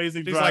like an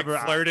amazing She's like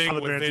driver. flirting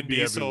Helen with Mirren Vin should be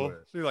Diesel.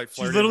 everywhere. She's like She's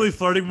flirting. literally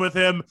flirting with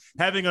him,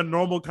 having a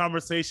normal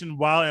conversation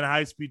while in a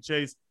high-speed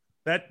chase.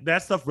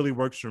 That stuff really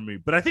works for me.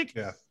 But I think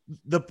Yeah.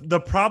 the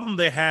problem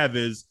they have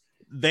is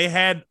they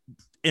had,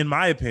 in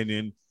my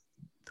opinion,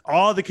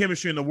 all the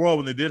chemistry in the world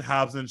when they did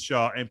Hobbs and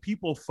Shaw, and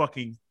people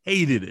fucking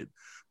hated it.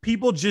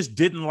 People just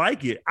didn't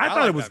like it. I thought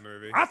like it was. that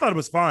movie. I thought it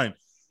was fine.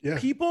 Yeah.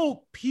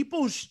 People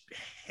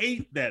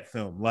hate that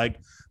film. Like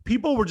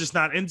people were just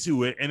not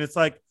into it, and it's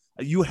like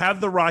you have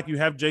The Rock, you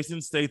have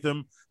Jason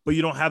Statham, but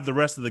you don't have the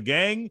rest of the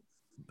gang.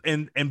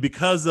 And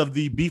because of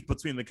the beef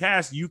between the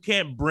cast, you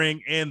can't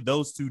bring in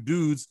those two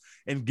dudes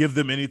and give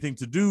them anything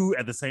to do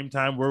at the same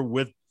time we're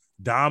with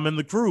Dom and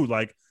the crew.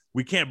 Like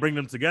we can't bring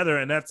them together,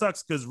 and that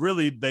sucks because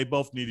really they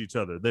both need each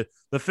other.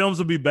 The films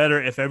would be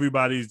better if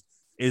everybody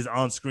is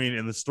on screen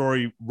and the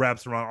story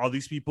wraps around all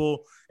these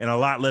people, and a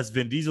lot less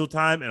Vin Diesel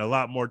time and a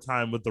lot more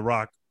time with The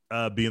Rock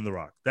being The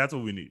Rock. That's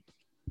what we need.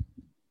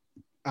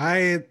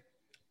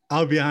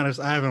 I'll be honest,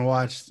 I haven't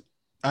watched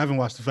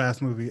the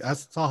Fast movie. I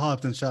saw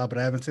Hobbs and Shaw, but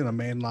I haven't seen a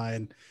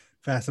mainline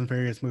Fast and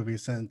Furious movie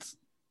since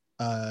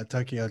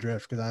Tokyo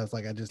Drift because I was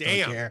like, I just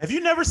Damn. don't care. Have you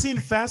never seen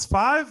Fast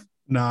Five?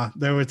 Nah,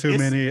 there were too It's-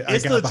 many. I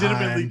it's got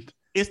legitimately behind.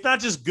 It's not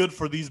just good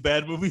for these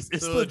bad movies.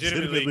 It's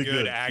legitimately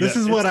good. acting. This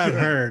is what It's I've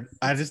good. heard.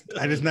 I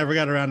just never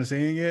got around to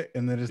seeing it,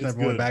 and then just It's never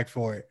went good. back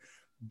for it.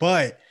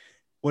 But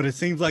what it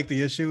seems like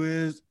the issue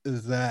is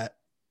that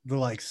the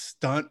like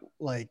stunt,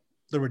 like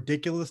the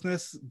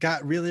ridiculousness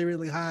got really,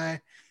 really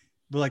high,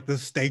 but like the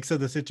stakes of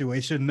the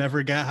situation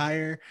never got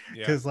higher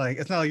Yeah. because like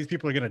it's not like these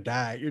people are gonna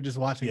die. You're just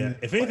watching. Yeah. it.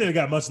 If anything, it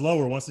got much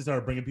lower once they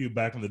started bringing people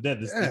back from the dead.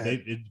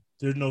 Yeah.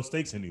 There's no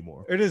stakes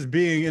anymore. It is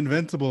being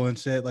invincible and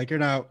shit. Like you're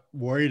not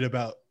worried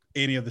about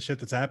any of the shit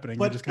that's happening.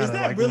 But You're just kind is of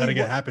that like really letting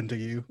what- it happen to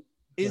you.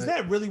 Is But-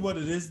 that really what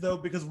it is though?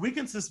 Because we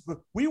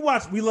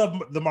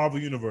love the Marvel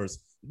universe.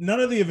 None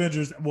of the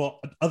Avengers,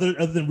 well, other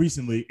than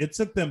recently, it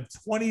took them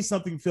 20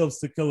 something films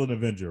to kill an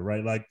Avenger,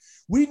 right? Like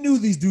we knew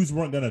these dudes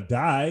weren't gonna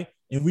die,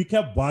 and we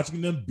kept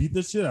watching them beat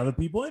the shit out of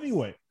people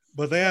anyway.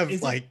 But they have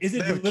Is like it they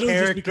have literally just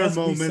character because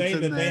we moments say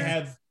in that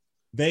there.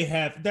 they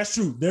have that's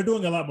true. They're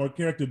doing a lot more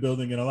character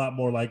building and a lot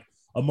more like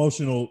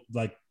emotional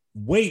like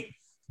weight,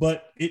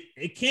 but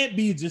it can't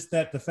be just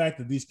that the fact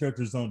that these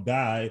characters don't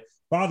die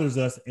bothers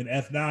us in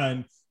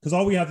F9 because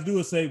all we have to do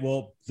is say,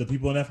 well, the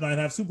people in F9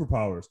 have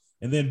superpowers,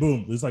 and then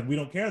boom, it's like we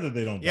don't care that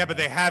they don't. Yeah, die. but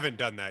they haven't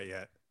done that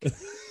yet.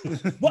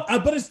 Well,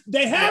 but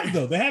they have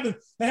though. They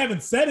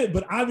haven't said it,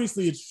 but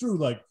obviously it's true.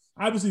 Like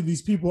obviously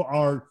these people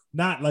are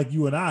not like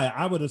you and I.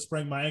 I would have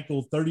sprained my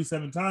ankle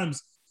 37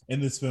 times in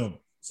this film.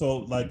 So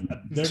like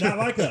they're not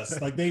like us.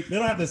 Like they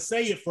don't have to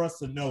say it for us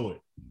to know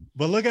it.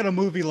 But look at a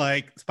movie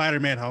like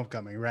Spider-Man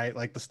Homecoming, right?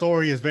 Like the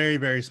story is very,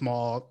 very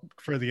small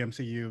for the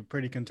MCU,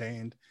 pretty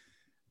contained.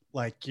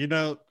 Like,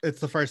 it's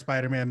the first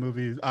Spider-Man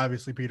movie.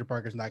 Obviously, Peter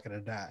Parker's not going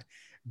to die.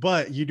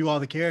 But you do all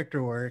the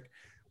character work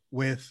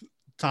with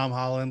Tom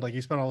Holland. Like,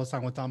 you spend all this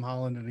time with Tom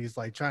Holland and he's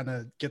like trying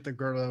to get the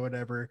girl or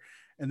whatever.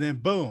 And then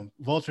boom,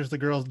 Vulture's the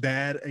girl's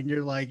dad. And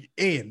you're like,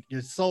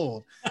 you're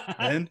sold.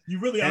 And you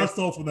really are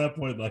sold from that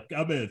point. Like,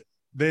 I'm in.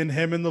 Then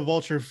him and the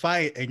Vulture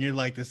fight, and you're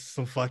like, this is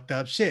some fucked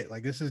up shit.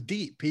 Like, this is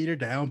deep. Peter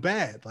down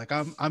bad. Like,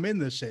 I'm in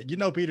this shit.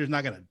 Peter's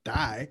not gonna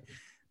die,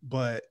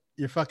 but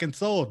you're fucking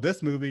sold.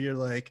 This movie, you're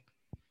like,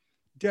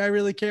 do I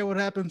really care what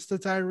happens to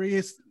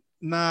Tyrese?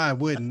 Nah, I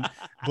wouldn't.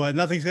 But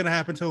nothing's gonna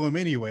happen to him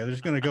anyway. They're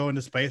just gonna go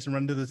into space and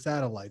run to the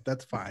satellite.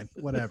 That's fine.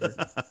 Whatever.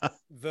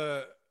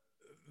 The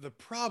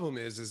problem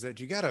is that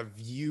you gotta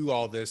view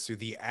all this through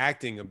the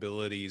acting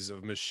abilities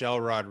of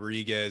Michelle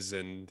Rodriguez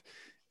and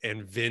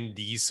Vin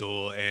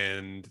Diesel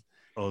and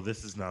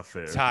this is not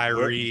fair.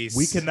 Tyrese.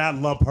 We cannot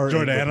lump her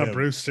Jordana in with him.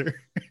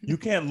 Brewster. You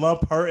can't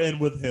lump her in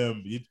with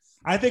him.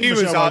 I think she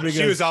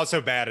Rodriguez was also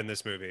bad in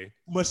this movie.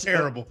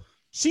 Terrible.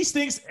 She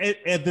stinks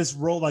at this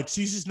role. Like,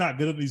 she's just not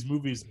good at these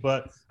movies.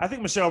 But I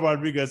think Michelle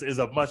Rodriguez is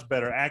a much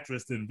better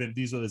actress than Vin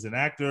Diesel is an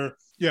actor.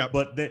 Yeah.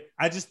 But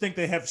I just think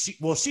they have.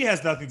 She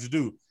has nothing to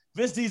do.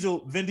 Vin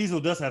Diesel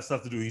does have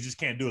stuff to do. He just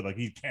can't do it. Like,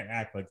 he can't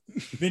act. Like,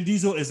 Vin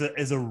Diesel is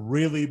a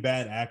really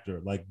bad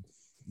actor. Like,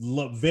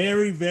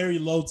 very, very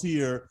low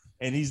tier,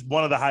 and he's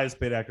one of the highest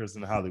paid actors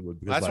in Hollywood.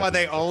 That's why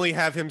they only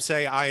have him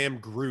say, "I am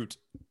Groot."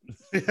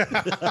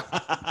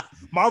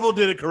 Marvel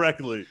did it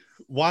correctly.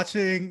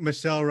 Watching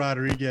Michelle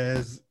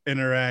Rodriguez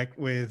interact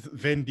with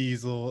Vin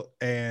Diesel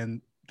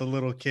and the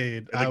little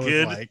kid, I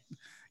was like,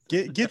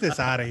 get this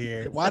out of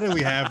here. Why do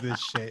we have this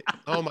shit?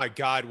 Oh my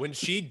God. When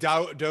she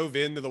dove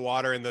into the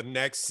water, and the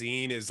next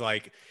scene is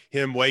like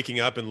him waking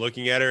up and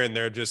looking at her, and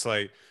they're just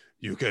like,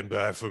 "You came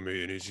back for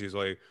me." And she's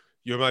like,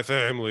 "You're my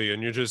family."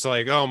 And you're just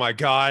like, oh my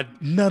God.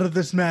 None of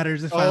this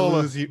matters if I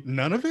lose you.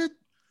 None of it?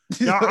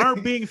 Y'all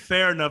aren't being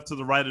fair enough to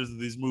the writers of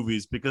these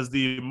movies, because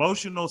the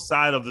emotional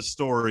side of the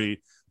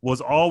story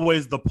was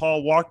always the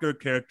Paul Walker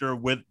character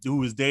who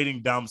was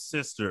dating Dom's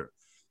sister.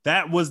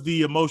 That was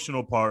the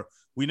emotional part.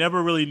 We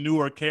never really knew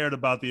or cared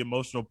about the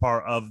emotional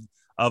part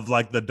of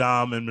like the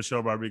Dom and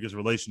Michelle Rodriguez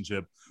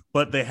relationship,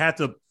 but they had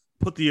to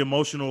put the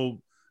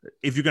emotional.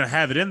 If you're going to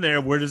have it in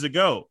there, where does it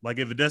go? Like,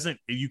 if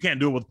you can't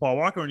do it with Paul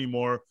Walker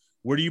anymore,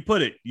 where do you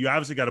put it? You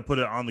obviously got to put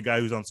it on the guy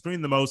who's on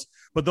screen the most,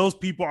 but those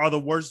people are the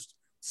worst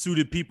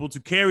suited people to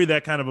carry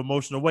that kind of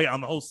emotional weight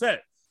on the whole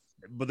set.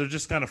 But they're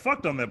just kind of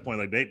fucked on that point.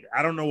 Like,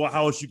 I don't know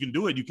how else you can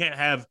do it. You can't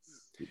have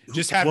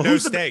no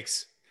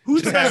stakes.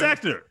 Who's the best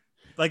actor?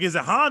 Like, is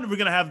it Han? We're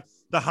going to have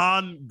the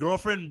Han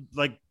girlfriend,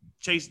 like,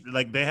 chase,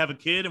 like, they have a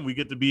kid and we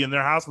get to be in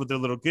their house with their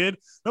little kid.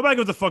 Nobody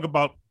gives a fuck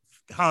about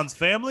Han's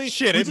family.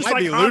 Shit, we it just might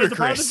like be Han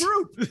ludicrous.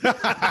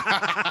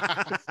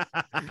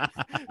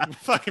 It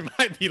fucking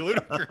might be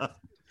ludicrous.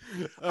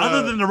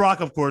 Other than The Rock,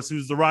 of course,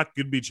 who's The Rock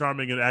could be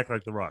charming and act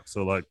like The Rock.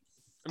 So, like,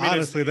 I mean,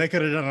 honestly, they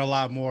could have done a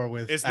lot more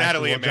with it's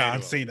Natalie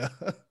John Cena.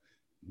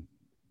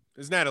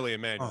 It's Natalie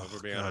Emmanuel, if we're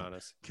being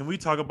honest. Can we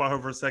talk about her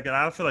for a second?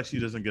 I feel like she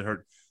doesn't get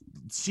hurt.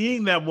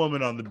 Seeing that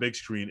woman on the big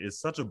screen is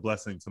such a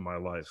blessing to my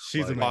life.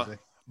 She's amazing.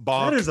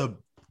 That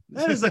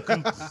is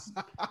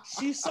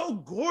she's so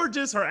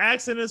gorgeous. Her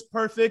accent is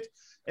perfect.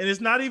 And it's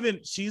not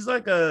even, she's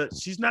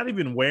not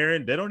even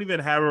wearing, they don't even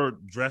have her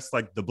dressed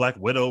like the Black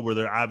Widow, where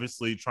they're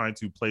obviously trying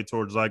to play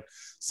towards like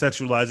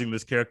sexualizing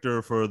this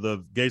character for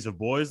the gaze of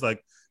boys.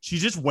 Like,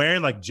 she's just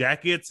wearing like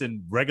jackets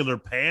and regular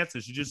pants,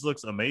 and she just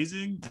looks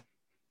amazing.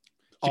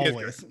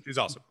 Always. She's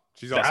awesome.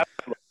 She's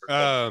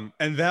awesome.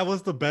 And that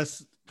was the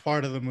best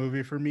part of the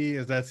movie for me,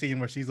 is that scene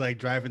where she's like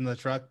driving the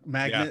truck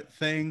magnet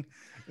thing,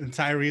 and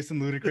Tyrese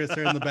and Ludacris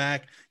are in the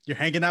back. You're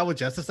hanging out with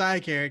just a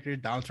side character.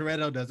 Dom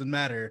Toretto doesn't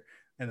matter.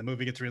 And the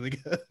movie gets really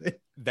good.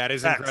 That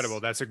is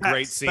incredible. That's a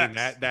great scene.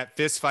 That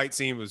fist fight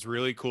scene was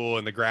really cool,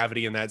 and the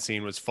gravity in that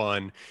scene was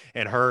fun.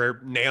 And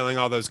her nailing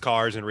all those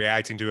cars and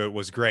reacting to it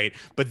was great.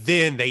 But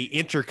then they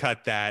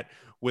intercut that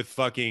with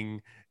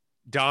fucking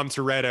Dom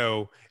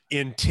Toretto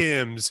in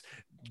Tim's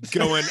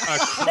going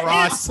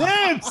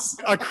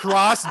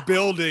across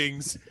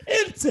buildings,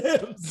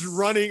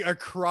 running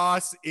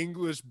across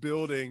English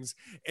buildings,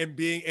 and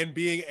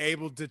being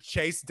able to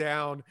chase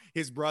down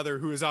his brother,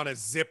 who is on a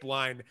zip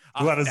line,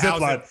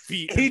 1,000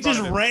 feet. He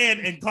just ran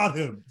and caught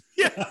him.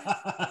 Yeah,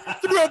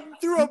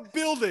 through a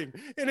building,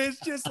 and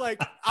it's just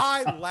like,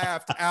 I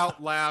laughed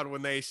out loud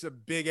when they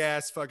said big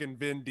ass fucking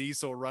Vin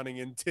Diesel running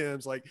in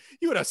Tim's. Like,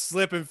 you would have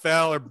slipped and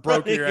fell or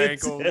broken your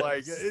ankle.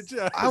 Like, it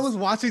just... I was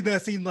watching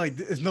that scene like,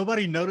 is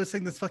nobody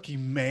noticing this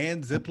fucking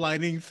man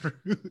ziplining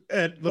through?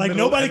 Like,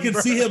 nobody can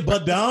see him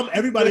but Dom.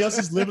 Everybody else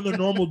is living their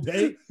normal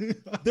day.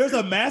 There's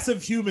a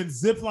massive human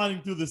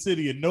ziplining through the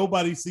city, and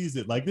nobody sees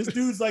it. Like, this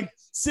dude's like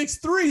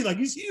 6'3", like,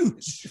 he's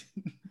huge.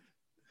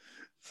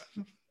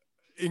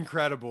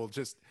 Incredible.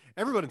 Just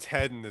everyone's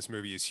head in this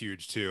movie is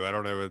huge too. I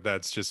don't know if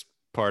that's just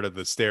part of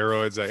the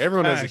steroids. Like,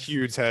 everyone has a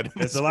huge head.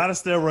 There's a lot of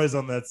steroids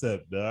on that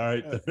set. All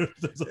right,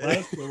 there's a lot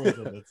of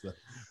steroids on that set.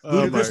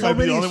 There's so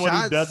many the only shots.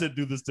 one who doesn't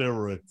do the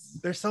steroids.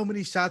 There's so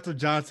many shots of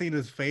John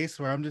Cena's face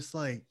where I'm just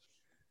like,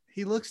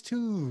 he looks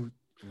too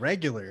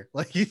regular.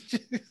 Like he's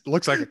just,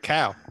 Looks like a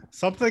cow.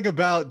 something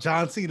about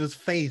John Cena's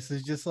face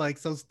is just like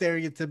so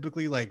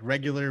stereotypically like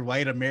regular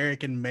white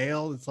American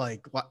male. It's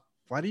like,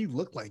 why do you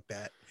look like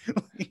that?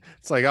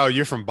 It's like, oh,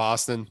 you're from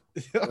Boston.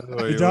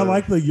 Did y'all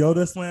like the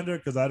Yoda slander?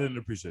 Because I didn't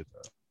appreciate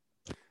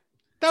that.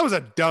 That was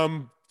a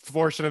dumb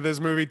portion of this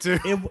movie too.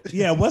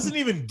 It wasn't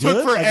even good.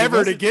 Took forever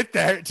like, to get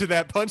there to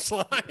that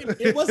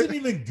punchline. It wasn't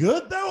even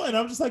good though, and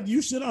I'm just like,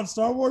 you shit on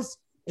Star Wars,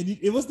 and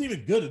it wasn't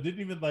even good. It didn't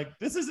even like.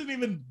 This isn't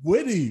even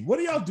witty. What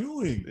are y'all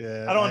doing?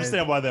 Yeah, I don't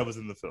understand why that was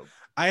in the film.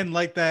 I didn't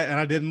like that, and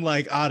I didn't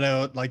like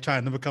Otto like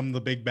trying to become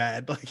the big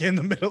bad like in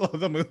the middle of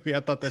the movie. I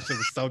thought that shit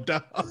was so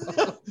dumb.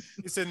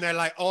 He's sitting there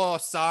like, oh,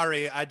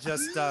 sorry, I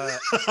just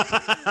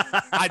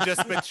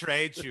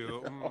betrayed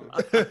you.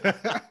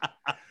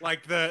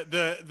 Like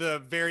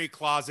the very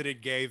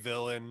closeted gay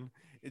villain,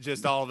 it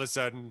just all of a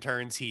sudden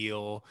turns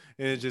heel,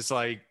 and it's just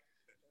like,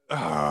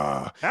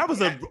 that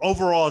was an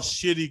overall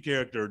shitty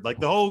character. Like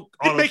the whole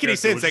didn't make any character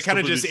sense. was They kind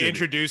of just completely shitty.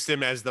 introduced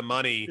him as the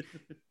money,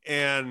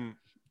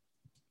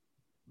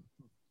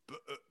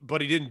 but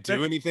he didn't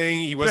do anything.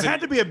 He There wasn't.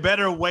 had to be a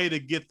better way to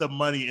get the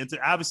money into.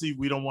 Obviously,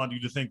 we don't want you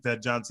to think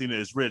that John Cena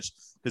is rich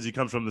because he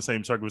comes from the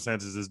same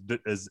circumstances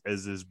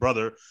as his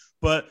brother.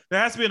 But there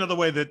has to be another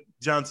way that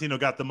John Cena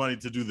got the money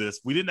to do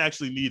this. We didn't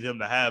actually need him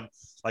to have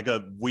like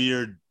a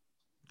weird.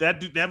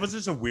 That was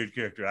just a weird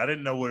character. I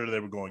didn't know where they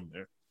were going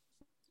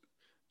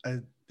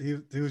there.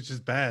 He was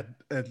just bad,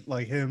 and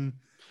like him.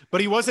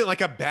 But he wasn't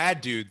like a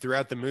bad dude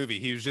throughout the movie.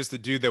 He was just the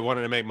dude that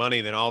wanted to make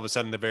money. Then all of a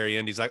sudden, at the very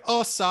end, he's like,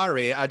 "Oh,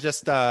 sorry, I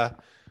just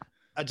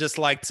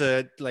like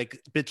to like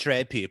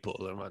betray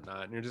people and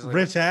whatnot." And you're just like,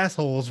 Rich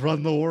assholes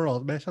run the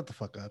world, man. Shut the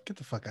fuck up. Get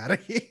the fuck out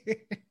of here.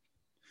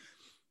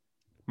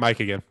 Mike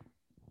again.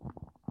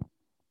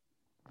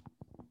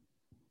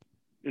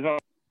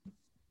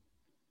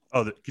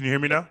 Oh, can you hear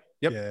me now?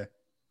 Yep. Yeah.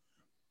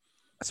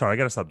 Sorry, I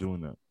gotta stop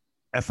doing that.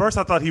 At first,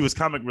 I thought he was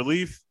comic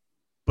relief,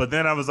 but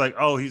then I was like,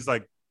 "Oh, he's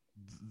like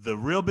the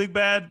real big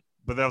bad."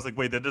 But then I was like,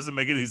 "Wait, that doesn't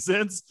make any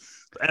sense."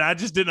 And I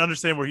just didn't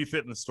understand where he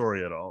fit in the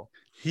story at all.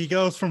 He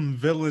goes from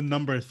villain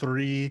number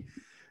 3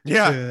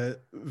 Yeah. to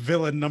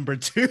villain number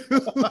 2.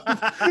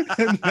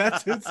 And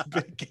that's his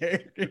big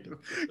character.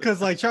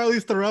 Because like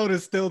Charlize Theron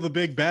is still the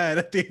big bad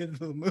at the end of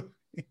the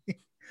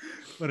movie.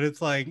 But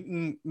it's like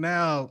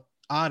now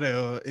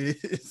Otto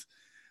is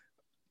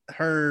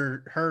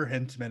her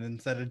henchman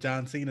instead of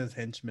John Cena's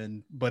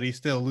henchman, but he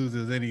still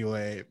loses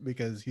anyway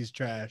because he's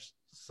trash.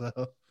 So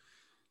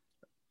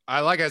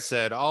Like I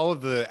said, all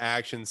of the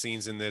action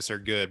scenes in this are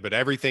good, but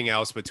everything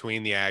else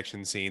between the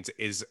action scenes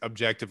is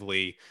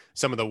objectively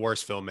some of the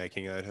worst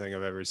filmmaking I think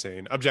I've ever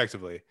seen.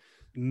 Objectively,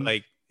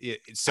 like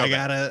it's so.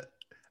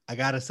 I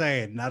gotta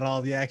say, not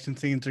all the action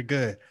scenes are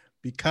good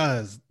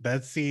because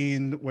that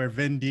scene where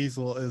Vin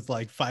Diesel is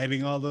like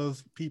fighting all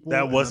those people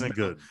That wasn't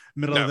good.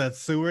 Middle of that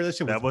sewer, that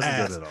shit was That wasn't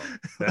ass. good at all.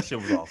 That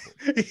shit was awful.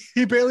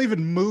 He barely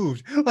even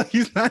moved. Like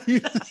he's not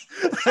even.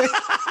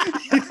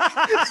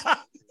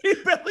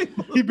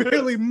 He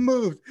barely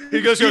moved.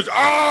 He goes,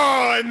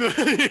 oh,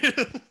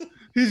 and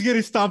He's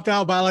getting stomped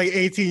out by like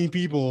 18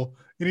 people,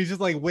 and he's just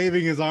like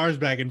waving his arms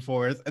back and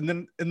forth. And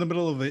then in the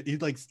middle of it, he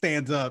like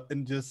stands up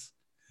and just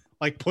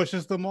like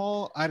pushes them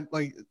all.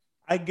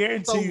 I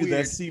guarantee So you weird.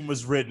 that scene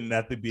was written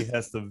at the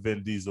behest of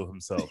Vin Diesel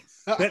himself.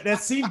 that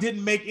scene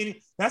didn't make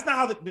any. That's not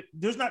how.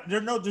 There's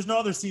no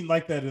other scene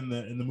like that in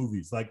the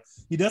movies. Like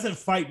he doesn't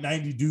fight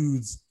 90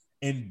 dudes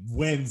and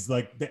wins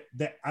like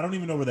that. I don't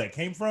even know where that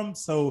came from.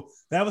 So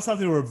that was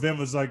something where Vin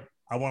was like,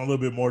 I want a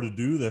little bit more to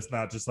do. That's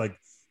not just like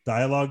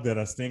dialogue that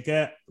I stink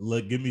at.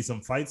 Give me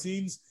some fight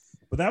scenes.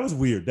 But that was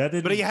weird. That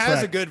didn't. but he has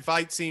track. a good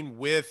fight scene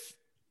with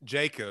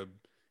Jacob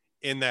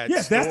in that.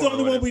 Yes, that's the store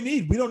only or one whatever. we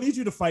need. We don't need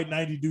you to fight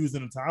 90 dudes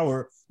in a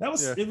tower. That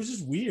was Yeah. It was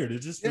just weird. It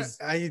just was.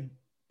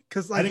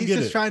 Because I like didn't he's get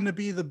just it. trying to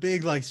be the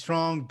big like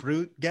strong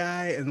brute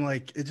guy, and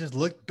like it just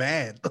looked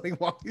bad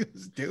like while he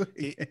was doing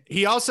it.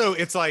 He also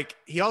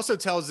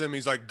tells them,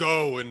 he's like,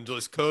 go, and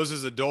just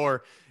closes the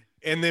door.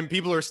 And then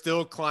people are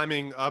still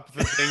climbing up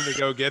the thing to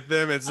go get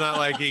them. It's not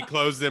like he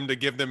closed them to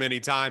give them any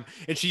time.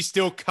 And she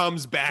still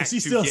comes back. She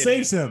to still get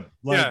saves him.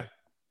 Like, Yeah.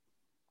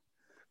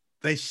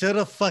 They should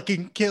have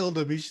fucking killed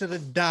him. He should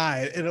have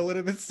died, and it would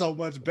have been so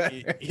much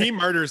better. He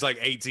murders like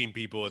 18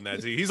 people in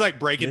that scene. He's like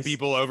breaking Yes.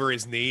 people over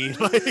his knee.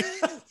 Like,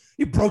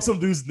 he broke some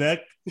dude's neck.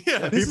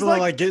 yeah. This is People are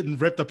like- like getting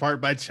ripped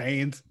apart by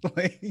chains.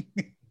 Like,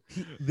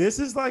 This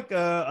is like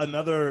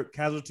another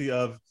casualty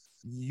of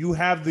you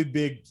have the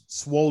big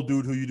swole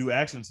dude who you do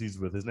action scenes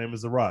with. His name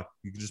is The Rock.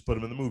 You can just put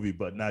him in the movie,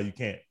 but now you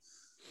can't.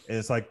 And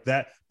it's like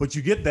that. But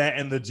you get that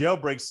in the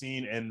jailbreak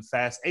scene in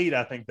Fast 8,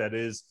 I think that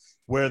is,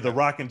 where The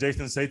Rock and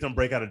Jason Statham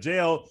break out of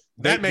jail.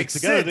 That They makes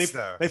get together. sense,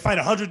 though. They fight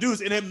 100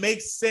 dudes, and it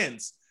makes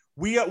sense.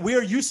 We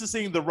are used to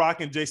seeing The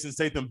Rock and Jason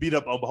Statham beat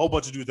up a whole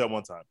bunch of dudes at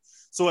one time.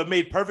 So it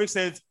made perfect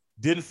sense.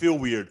 Didn't feel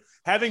weird.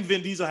 Having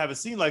Vin Diesel have a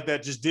scene like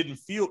that just didn't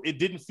feel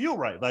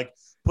right. Like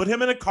Put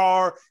him in a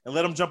car and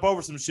let him jump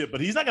over some shit,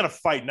 but he's not gonna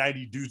fight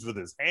 90 dudes with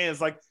his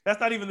hands. Like, that's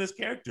not even this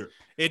character.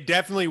 It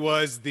definitely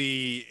was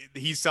he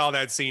saw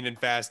that scene in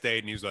Fast 8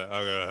 and he was like,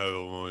 I gotta have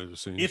one of the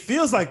scenes. It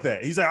feels like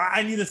that. He's like,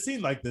 I need a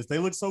scene like this. They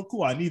look so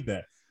cool. I need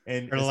that.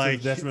 And Or it's like-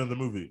 the detriment of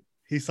the movie.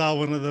 He saw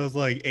one of those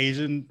like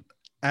Asian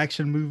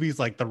action movies,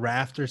 like The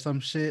Raft or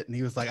some shit, and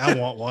he was like, I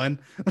want one.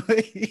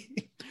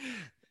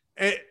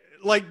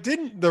 Like,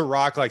 didn't The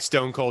Rock like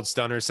Stone Cold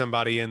Stunner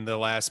somebody in the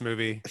last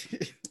movie?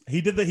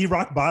 He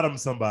rock bottomed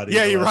somebody.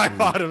 Yeah, in he the last rock movie.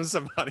 bottom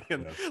somebody.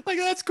 And like,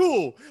 that's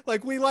cool.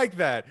 Like, we like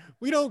that.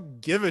 We don't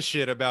give a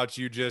shit about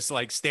you just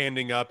like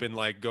standing up and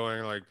like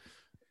going like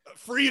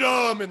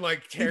freedom and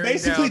like He tearing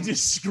basically down.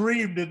 just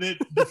screamed and it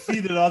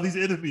defeated all these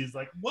enemies.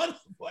 Like, what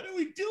are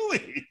we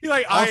doing? He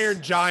like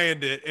Iron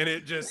Giant it, and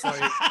it just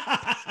like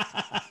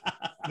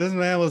This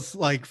man was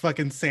like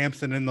fucking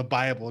Samson in the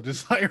Bible,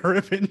 just like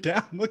ripping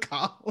down the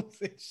columns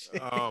and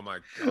shit. oh my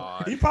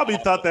god. He probably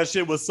thought that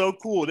shit was so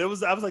cool. I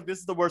was like, this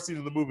is the worst scene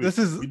in the movie. This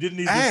is we didn't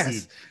need ass. this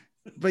scene.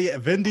 But yeah,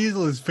 Vin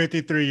Diesel is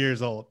 53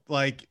 years old.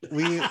 Like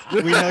we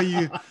know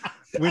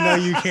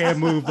you can't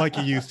move like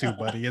you used to,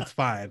 buddy. It's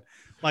fine.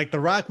 Like The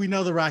Rock, we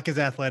know The Rock is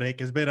athletic,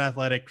 has been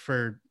athletic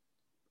for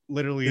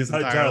literally his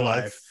entire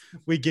life.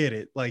 We get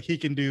it. Like he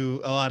can do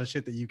a lot of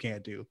shit that you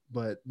can't do.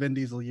 But Vin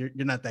Diesel, you're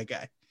not that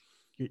guy.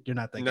 You're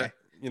not that guy.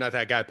 You're not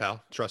that guy,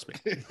 pal. Trust me.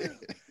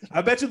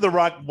 I bet you The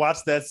Rock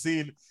watched that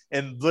scene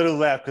and literally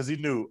laughed because he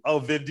knew, oh,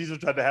 Vin Diesel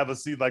tried to have a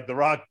scene like The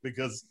Rock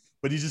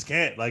but he just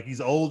can't. Like,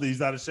 he's old,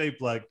 he's out of shape.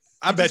 Like,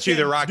 I bet you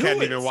The Rock do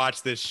hadn't it. even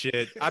watched this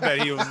shit. I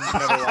bet he was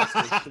never watched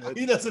this shit.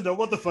 he doesn't know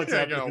what the fuck's Yeah,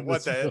 happening. no, in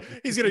what this the film.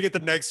 he's gonna get the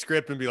next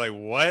script and be like,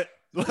 what?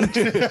 What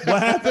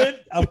happened?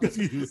 I'm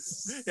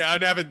confused.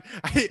 Yeah,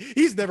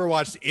 he's never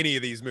watched any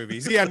of these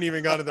movies. He hadn't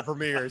even gone to the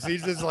premieres.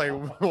 He's just like,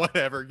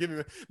 whatever. Give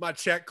me my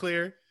check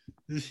clear.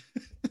 He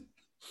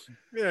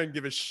doesn't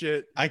give a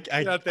shit. He's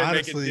out there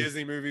making honestly,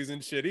 Disney movies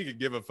and shit. He could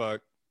give a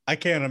fuck. I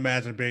can't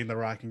imagine being The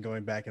Rock and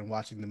going back and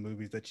watching the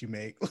movies that you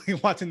make.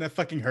 Like watching that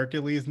fucking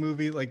Hercules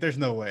movie. Like there's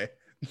no way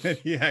that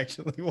he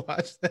actually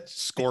watched that shit.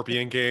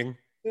 Scorpion King.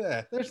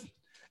 Yeah, there's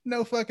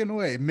no fucking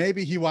way.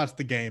 Maybe he watched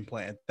The Game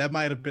Plan. That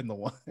might have been the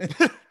one.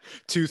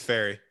 Tooth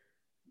Fairy.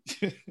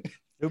 It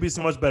would be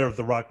so much better if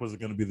The Rock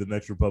wasn't going to be the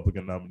next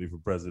Republican nominee for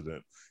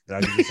president. And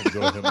I could just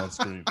enjoy him on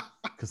screen.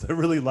 Because I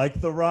really like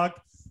The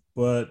Rock,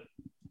 but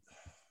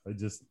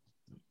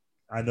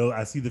I know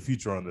I see the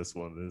future on this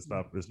one. It's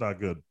not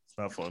good. It's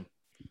not fun.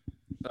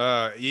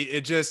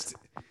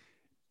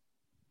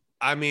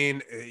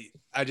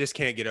 I just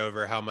can't get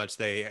over how much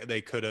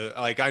they could have,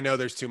 like, I know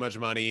there's too much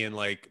money and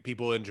like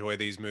people enjoy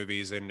these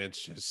movies and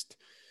it's just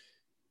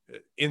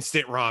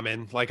instant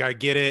ramen. Like I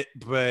get it,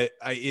 but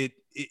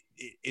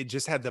it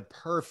just had the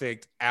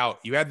perfect out.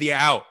 You had the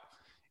out.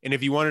 And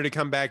if you wanted to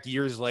come back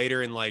years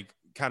later and like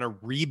kind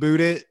of reboot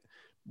it,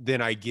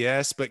 then I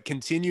guess, but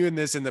continuing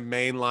this in the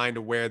main line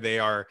to where they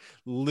are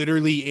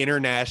literally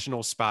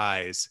international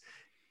spies.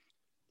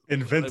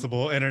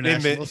 Invincible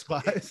international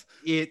spies.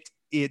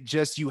 It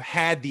just, you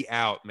had the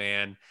out,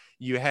 man.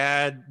 You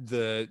had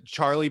the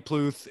Charlie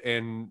Pluth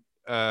and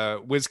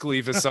Wiz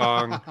Khalifa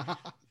song.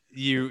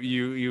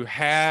 you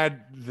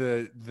had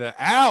the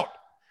out,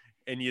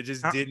 and you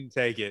just didn't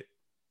take it.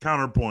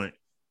 Counterpoint: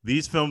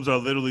 these films are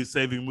literally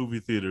saving movie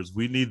theaters.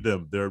 We need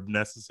them. They're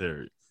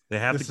necessary. They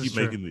have to keep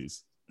making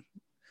these.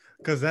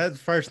 Because that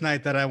first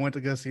night that I went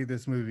to go see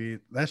this movie,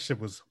 that shit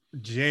was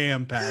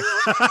jam packed.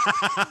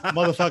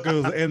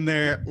 Motherfucker was in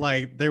there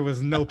like there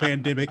was no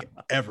pandemic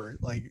ever.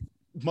 Like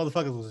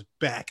motherfuckers was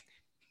back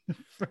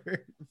for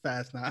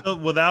Fast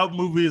 9. Without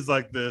movies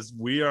like this,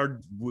 we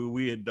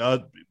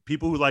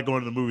people who like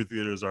going to the movie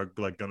theaters are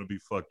like gonna be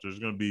fucked. There's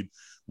gonna be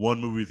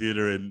one movie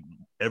theater in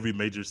every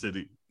major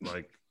city.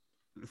 Like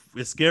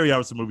it's scary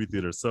out to movie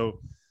theaters. So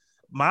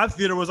my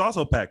theater was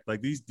also packed.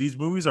 Like these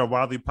movies are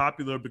wildly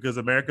popular because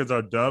Americans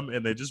are dumb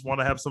and they just want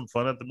to have some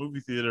fun at the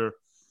movie theater.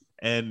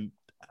 And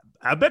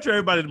I bet you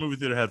everybody in the movie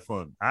theater had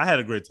fun. I had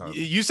a great time.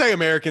 You say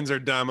Americans are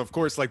dumb. Of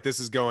course, like this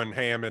is going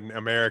ham in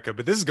America,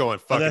 but this is going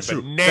fucking that's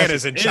true.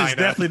 bananas in China. It's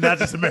definitely not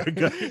just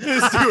America.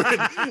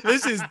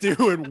 this is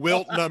doing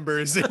wilt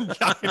numbers in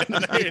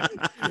China.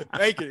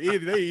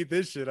 They eat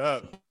this shit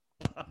up.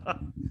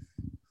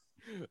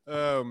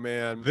 Oh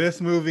man,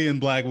 this movie and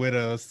Black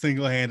Widow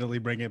single-handedly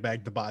bringing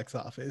back the box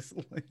office.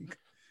 Like,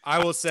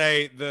 I will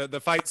say the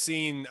fight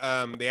scene,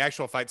 the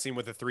actual fight scene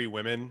with the three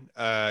women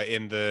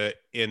in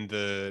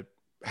the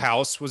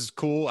house was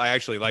cool. I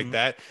actually liked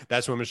that.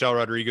 That's when Michelle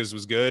Rodriguez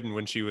was good, and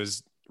when she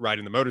was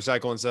riding the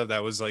motorcycle and stuff,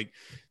 that was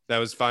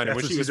fine. And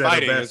when she was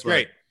fighting, it was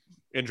great.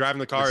 And driving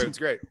the car, it's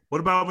great.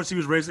 What about when she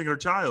was raising her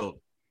child?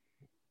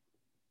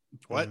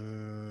 What?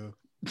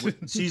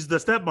 She's the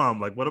stepmom.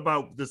 Like, what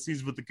about the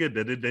scenes with the kid?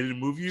 They didn't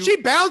move you. She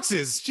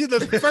bounces. She the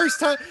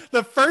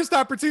first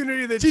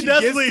opportunity that she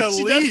gets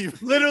to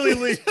leave, literally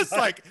leave. It's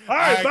like, all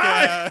right,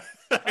 bye.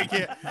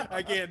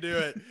 I can't do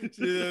it.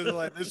 She's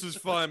like, this was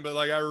fun, but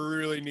like I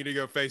really need to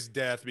go face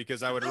death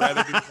because I would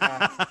rather do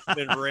that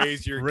than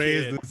raise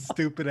this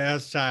stupid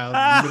ass child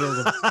in the middle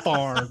of the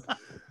farm.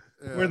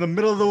 Yeah. We're in the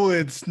middle of the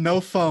woods, no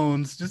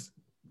phones, just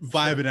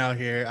vibing out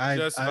here. I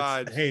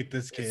vibes. hate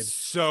this kid. It's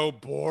so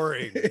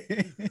boring.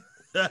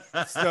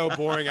 So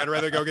boring. I'd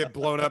rather go get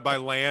blown up by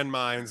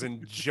landmines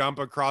and jump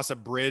across a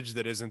bridge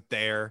that isn't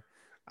there.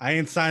 I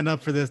ain't signed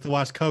up for this to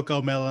watch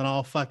Coco Melon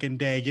all fucking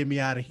day. Get me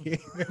out of here.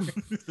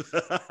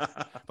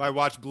 If I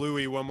watch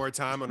Bluey one more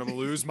time, I'm gonna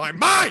lose my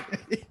mind.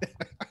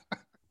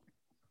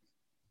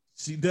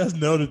 She does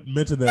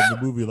mention that in the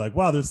movie, like,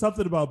 wow, there's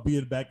something about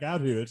being back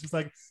out here. It's just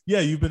like, yeah,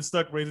 you've been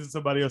stuck raising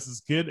somebody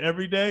else's kid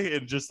every day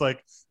and just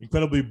like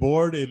incredibly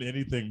bored, and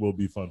anything will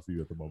be fun for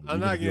you at the moment. I'm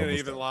not gonna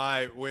even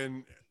lie.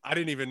 When I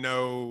didn't even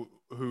know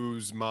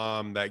whose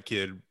mom that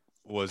kid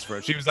was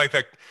from. She was like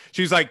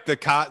the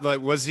cop.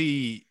 Like, was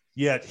he?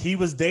 Yeah, he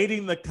was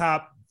dating the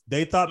cop.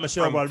 They thought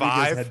Michelle From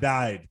Rodriguez 5? had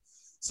died.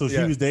 So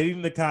she was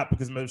dating the cop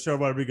because Michelle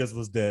Rodriguez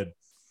was dead.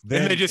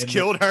 Then they just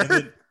killed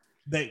her?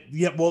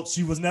 Well,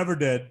 she was never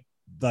dead.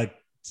 Like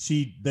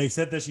they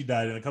said that she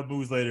died, and a couple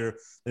movies later,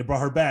 they brought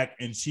her back,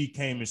 and she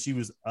came and she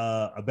was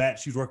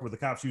she was working with the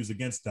cop. She was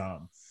against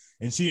Dom,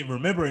 and she didn't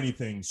remember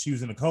anything. She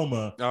was in a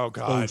coma. Oh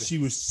God.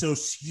 So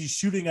she's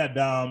shooting at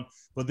Dom,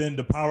 but then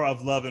the power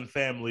of love and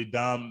family,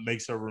 Dom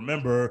makes her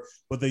remember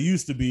what they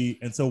used to be.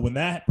 And so when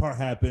that part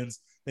happens,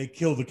 they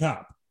kill the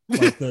cop.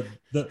 Like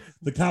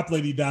the cop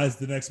lady dies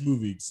the next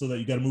movie, so that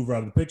you got to move her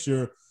out of the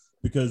picture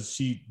because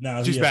she's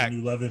back. A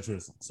new love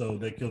interest. So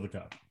they kill the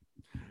cop.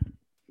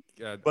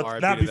 God, but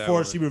not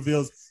before she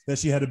reveals that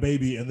she had a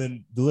baby and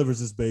then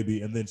delivers this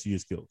baby, and then she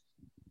is killed.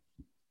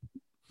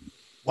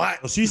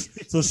 What?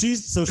 So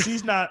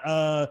she's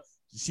not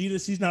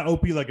she's not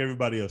OP like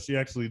everybody else. She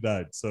actually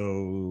died. So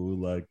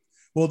like,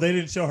 well, they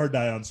didn't show her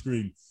die on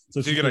screen.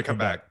 So she's gonna come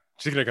back.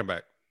 She's gonna come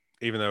back,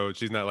 even though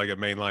she's not like a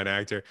mainline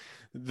actor.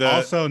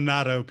 Also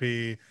not OP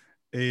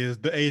is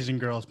the Asian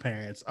girl's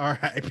parents.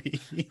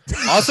 R.I.P.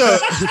 Also,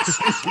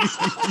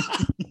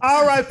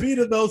 R.I.P.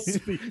 to those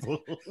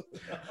people.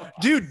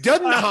 Dude,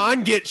 doesn't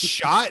Han get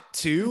shot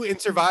too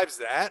and survives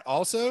that?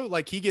 Also,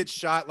 like he gets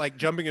shot like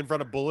jumping in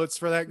front of bullets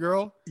for that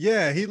girl.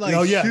 Yeah, he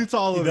shoots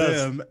all of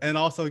them and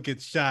also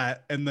gets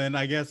shot, and then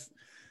I guess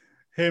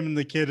him and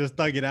the kid just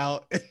thug it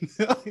out.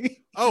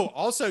 Oh,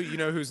 also, you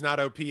know who's not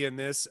OP in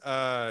this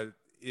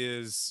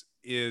is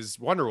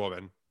Wonder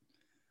Woman.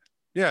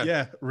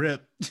 Yeah,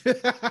 rip.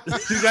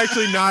 She's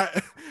actually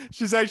not.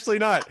 She's actually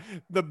not.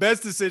 The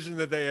best decision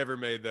that they ever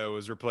made, though,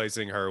 was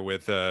replacing her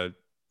with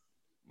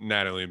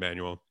Natalie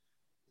Emmanuel.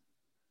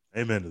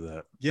 Amen to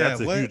that. Yeah,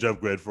 that's a huge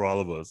upgrade for all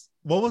of us.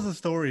 What was the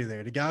story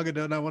there? Did Gal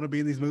Gadot not want to be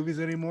in these movies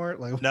anymore?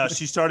 Like, no,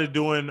 she started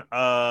doing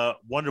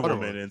Wonder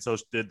Woman, and so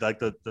she did like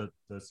the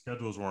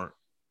schedules weren't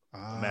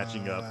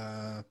matching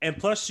up. And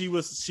plus, she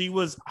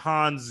was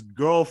Han's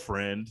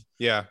girlfriend.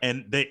 Yeah,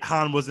 and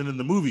Han wasn't in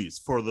the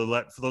movies for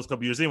those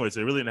couple years anyway,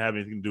 so it really didn't have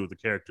anything to do with the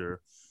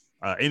character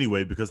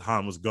anyway, because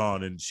Han was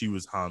gone and she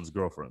was Han's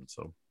girlfriend.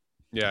 So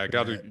yeah,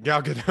 Gal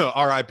Gadot,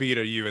 R.I.P.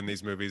 to you in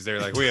these movies. They're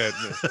like, we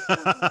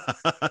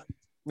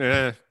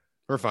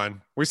we're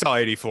fine. We saw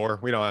 84.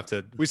 We don't have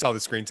to. We saw the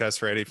screen test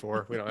for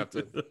 84. We don't have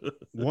to.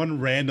 One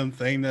random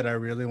thing that I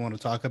really want to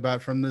talk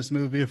about from this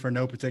movie for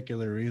no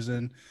particular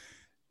reason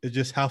is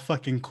just how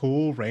fucking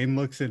cool Rain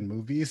looks in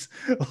movies.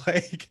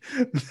 like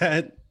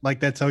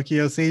that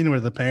Tokyo scene where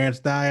the parents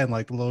die and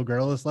like the little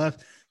girl is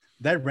left.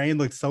 That Rain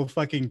looks so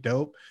fucking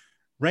dope.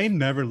 Rain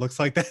never looks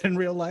like that in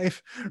real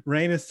life.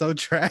 Rain is so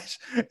trash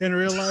in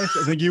real life.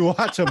 And then you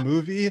watch a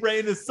movie.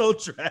 Rain is so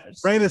trash.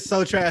 Rain is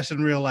so trash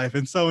in real life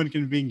and so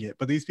inconvenient.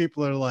 But these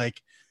people are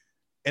like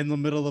in the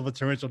middle of a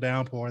torrential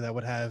downpour that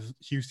would have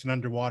Houston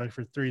underwater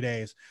for 3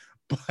 days.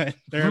 But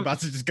they're about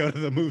to just go to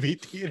the movie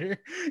theater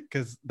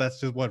because that's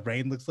just what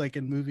Rain looks like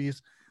in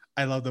movies.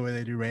 I love the way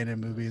they do Rain in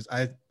movies.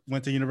 I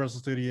went to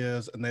Universal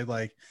Studios and they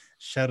like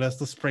showed us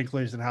the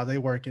sprinklers and how they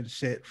work and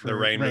shit for the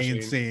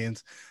rain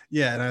scenes.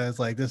 Yeah, and I was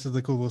like, this is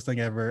the coolest thing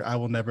ever. I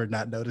will never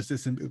not notice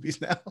this in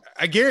movies now.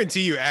 I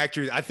guarantee you, I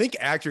think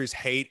actors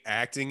hate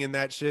acting in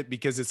that shit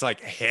because it's like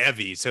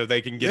heavy, so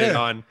they can get it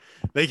on.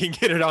 They can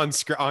get it on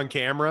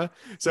camera.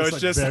 So it's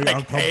just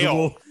like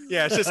hail.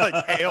 Yeah, it's just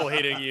like hail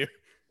hitting you.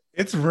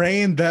 It's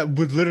rain that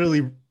would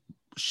literally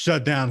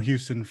shut down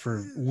Houston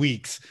for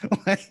weeks.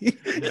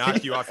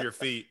 Knock you off your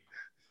feet.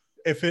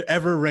 If it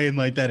ever rained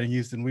like that in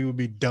Houston, we would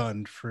be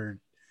done for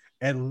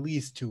at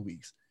least 2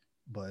 weeks.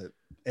 But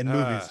in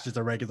movies, it's just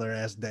a regular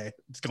ass day.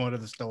 Just going to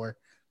the store,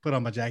 put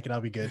on my jacket,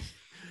 I'll be good.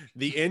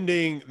 The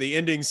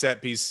ending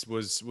set piece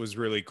was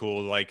really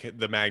cool. Like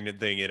the magnet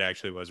thing, it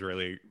actually was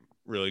really,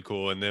 really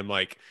cool. And then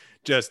like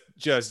just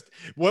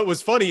what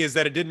was funny is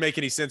that it didn't make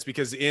any sense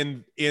because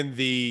in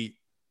the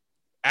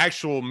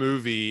actual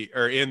movie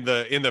or in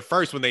the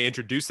first, when they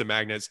introduced the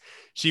magnets,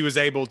 she was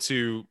able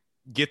to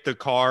get the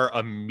car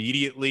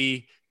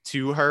immediately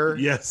to her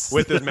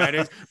with the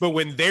magnets, but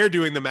when they're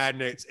doing the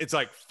magnets, it's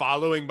like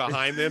following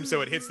behind them,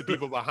 so it hits the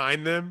people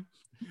behind them.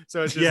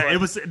 So it's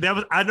just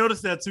I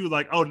noticed that too.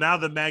 Like, oh, now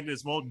the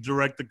magnets won't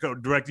direct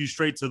you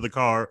straight to the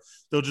car;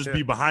 they'll just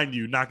be behind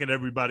you, knocking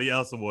everybody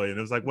else away. And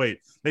it was like, wait,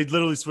 they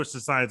literally switched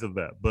the signs of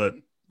that. But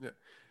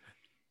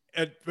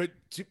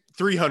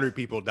 300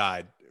 people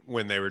died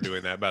when they were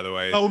doing that, by the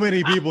way. So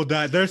many people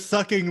died. They're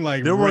sucking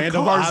like There were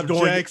random cars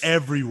going objects.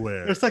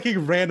 everywhere. They're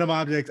sucking random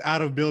objects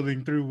out of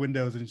building through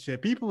windows and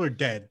shit. People are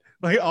dead.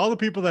 Like all the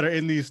people that are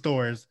in these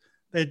stores,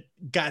 they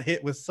got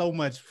hit with so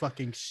much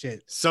fucking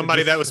shit.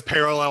 Somebody that was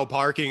parallel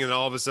parking, and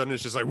all of a sudden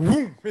it's just like,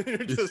 whoom.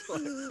 Just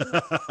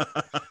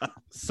like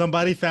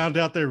somebody found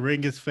out their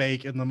ring is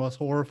fake in the most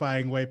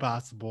horrifying way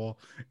possible,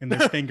 and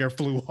their finger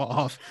flew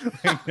off,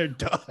 and they're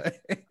done.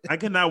 I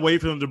cannot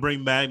wait for them to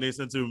bring magnets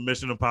into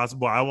Mission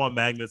Impossible. I want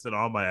magnets in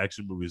all my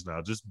action movies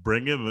now. Just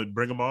bring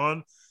them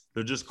on.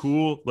 They're just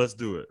cool. Let's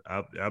do it.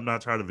 I'm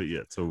not tired of it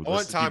yet. So I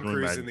want Tom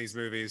Cruise in these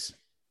movies.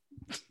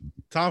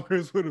 Tom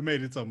Cruise would have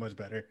made it so much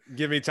better.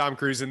 Give me Tom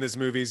Cruise in these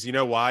movies. You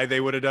know why he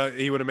would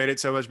have made it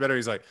so much better?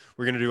 He's like,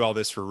 we're gonna do all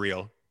this for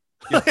real.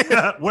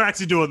 We're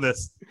actually doing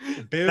this.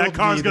 Build that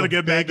car's gonna the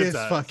get biggest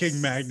magnetized.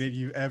 fucking magnet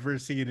you've ever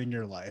seen in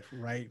your life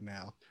right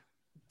now.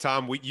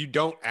 Tom, you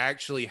don't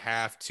actually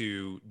have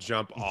to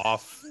jump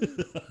off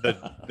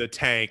the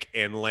tank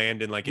and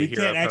land in like a We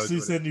hero. can't actually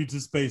pose. send you to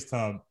space,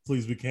 Tom.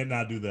 Please, we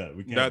cannot do that.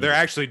 We can't. No, they're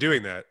actually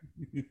doing that.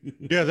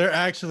 Yeah, they're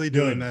actually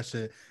doing Good. that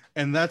shit.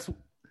 And that's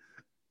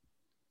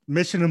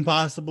Mission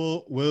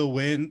Impossible will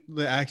win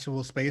the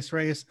actual space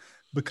race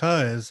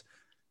because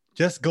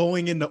just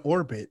going into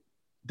orbit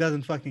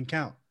doesn't fucking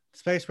count.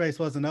 Space race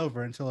wasn't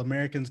over until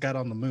Americans got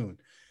on the moon.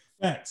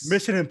 Facts.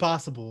 Mission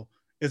Impossible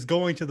is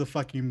going to the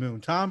fucking moon.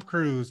 Tom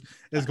Cruise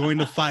is going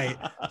to fight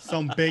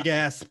some big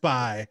ass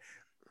spy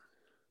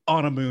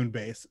on a moon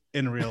base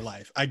in real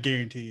life. I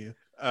guarantee you.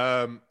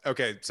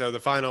 Okay, so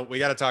we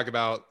got to talk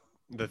about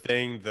the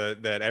thing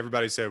that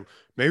everybody said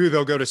maybe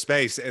they'll go to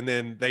space, and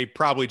then they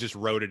probably just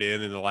wrote it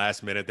in the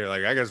last minute. They're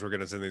like, I guess we're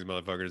gonna send these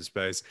motherfuckers to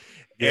space.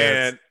 Yes.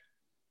 And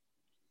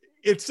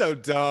it's so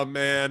dumb,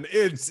 man.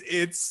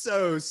 It's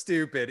so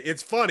stupid.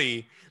 It's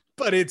funny,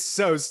 but it's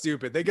so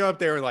stupid. They go up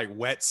there in like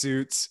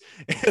wetsuits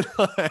and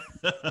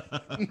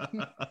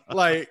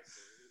like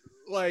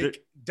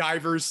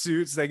divers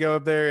suits. They go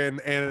up there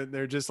and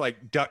they're just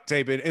like duct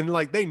taping, and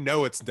like they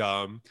know it's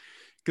dumb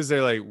because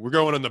they're like, we're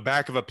going on the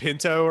back of a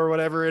Pinto or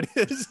whatever it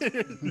is.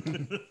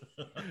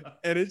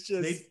 And it's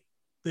just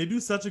they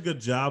do such a good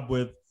job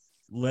with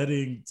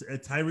letting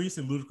Tyrese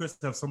and Ludacris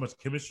have so much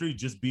chemistry,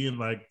 just being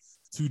like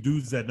two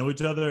dudes that know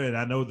each other. And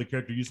I know the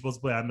character you're supposed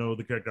to play. I know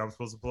the character I'm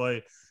supposed to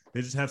play.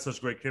 They just have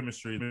such great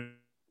chemistry.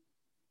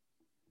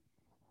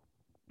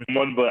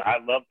 But I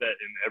love that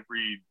in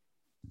every.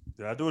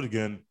 Did I do it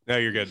again? No,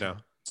 you're good now.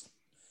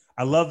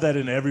 I love that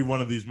in every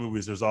one of these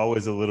movies, there's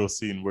always a little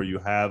scene where you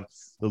have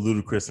the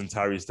Ludacris and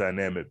Tyrese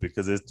dynamic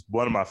because it's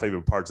one of my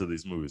favorite parts of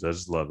these movies. I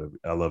just love it.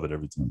 I love it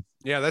every time.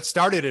 Yeah, that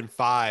started in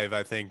 5,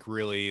 I think,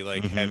 really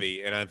like Mhm.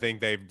 heavy, and I think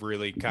they've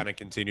really kind of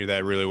continued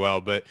that really well.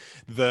 But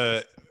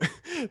the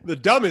the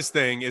dumbest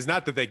thing is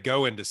not that they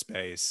go into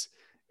space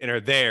and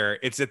are there;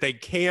 it's that they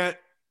can't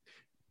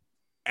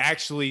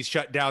actually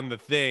shut down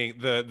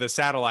the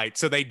satellite,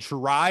 so they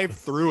drive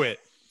through it,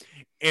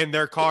 and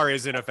their car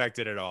isn't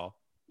affected at all.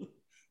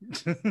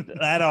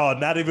 At all.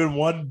 Not even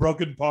one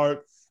broken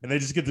part. And they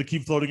just get to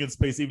keep floating in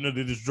space, even though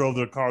they just drove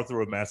their car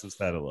through a massive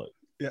satellite.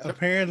 Yeah,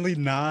 apparently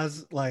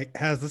Nas like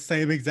has the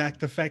same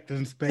exact effect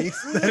in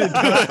space that it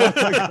does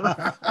on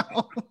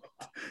the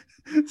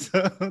ground.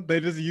 So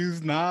they just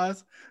use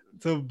Nas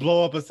to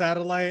blow up a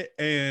satellite,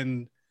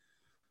 and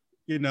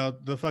you know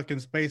the fucking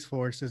Space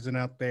Force isn't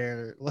out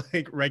there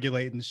like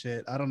regulating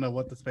shit. I don't know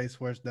what the Space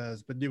Force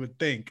does, but you would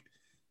think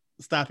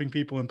stopping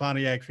people in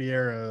Pontiac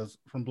Fieros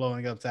from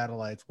blowing up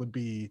satellites would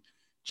be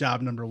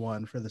job number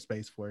one for the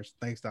Space Force.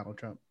 Thanks, Donald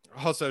Trump.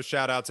 Also,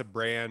 shout out to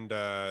brand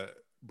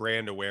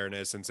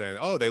awareness and saying,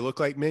 "Oh, they look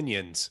like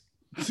Minions."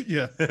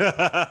 Yeah.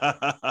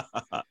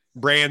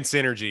 Brand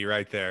synergy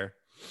right there.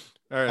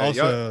 All right.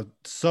 Also,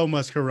 so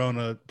much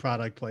Corona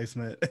product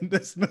placement in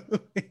this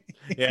movie.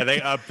 Yeah,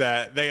 they upped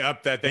that.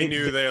 They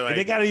knew they're like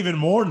they got even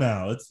more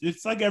now.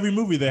 It's like every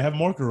movie they have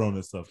more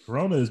Corona stuff.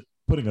 Corona is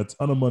putting a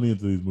ton of money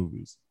into these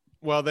movies.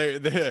 well, they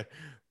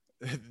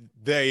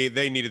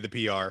needed the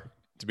PR,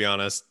 to be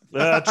honest.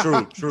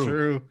 True.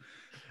 True.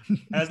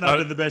 Has not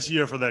been the best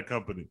year for that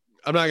company.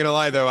 I'm not gonna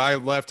lie though. I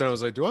left and I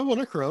was like, "Do I want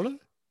a Corona?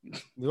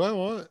 Do I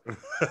want?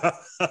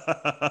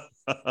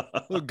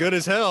 Look good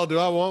as hell. Do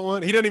I want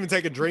one?" He didn't even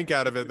take a drink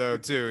out of it though.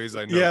 Too. He's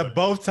like, "No." Yeah,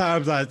 both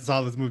times I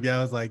saw this movie,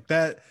 I was like,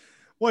 "That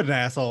what an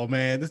asshole,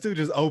 man! This dude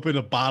just opened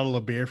a bottle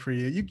of beer for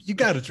you. You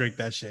got to drink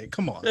that shit.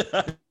 Come on."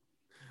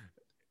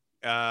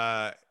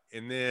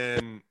 And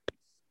then,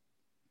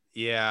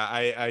 yeah,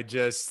 I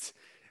just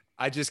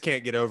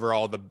can't get over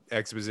all the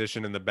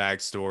exposition and the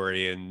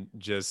backstory and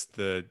just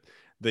the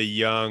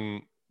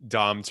young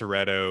Dom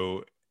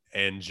Toretto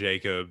and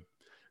Jacob,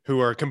 who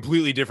are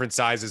completely different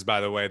sizes,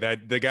 by the way.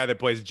 That the guy that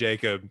plays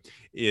Jacob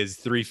is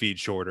 3 feet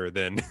shorter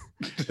than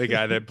the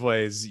guy that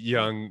plays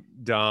young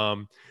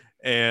Dom.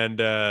 And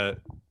the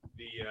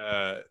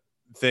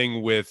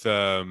thing with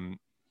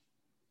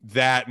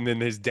that, and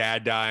then his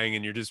dad dying,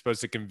 and you're just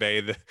supposed to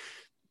convey the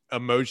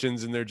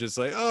emotions, and they're just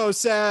like, "Oh,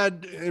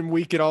 sad," and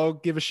we could all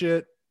give a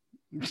shit.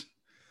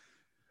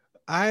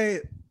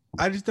 I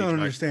just don't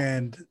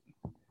understand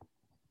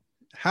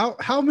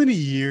How many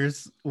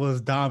years was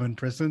Dom in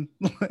prison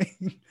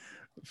like,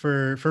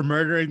 for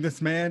murdering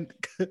this man?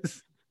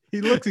 Because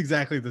he looks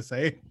exactly the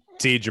same.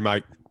 Teacher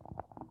Mike.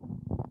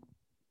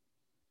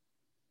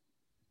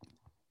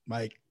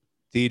 Mike.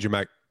 Teacher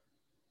Mike.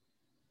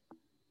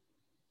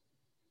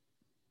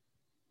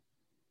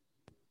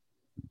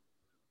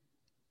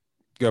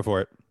 Go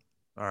for it.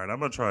 All right, I'm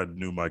gonna try a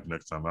new mic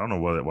next time. I don't know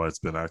why it's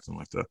been acting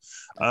like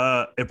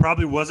that. It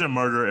probably wasn't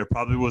murder. It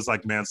probably was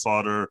like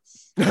manslaughter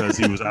because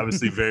he was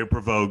obviously very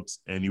provoked,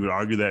 and you would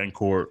argue that in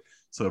court.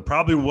 So it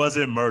probably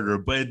wasn't murder,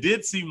 but it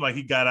did seem like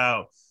he got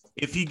out.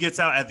 If he gets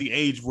out at the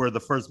age where the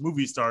first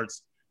movie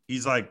starts,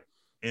 he's like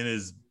in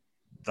his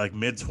like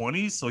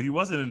mid-20s, so he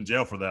wasn't in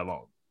jail for that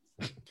long.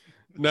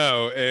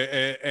 No,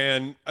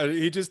 and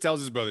he just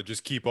tells his brother,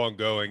 just keep on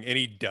going, and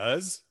he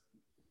does.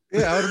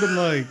 Yeah, I would have been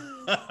like,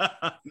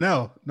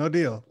 no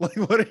deal. Like,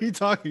 what are you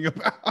talking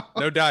about?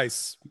 No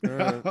dice.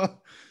 I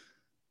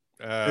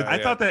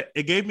thought that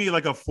it gave me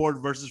like a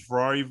Ford versus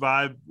Ferrari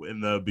vibe in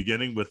the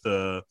beginning with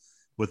the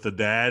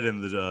dad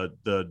and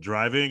the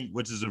driving,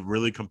 which is a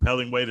really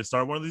compelling way to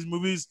start one of these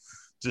movies.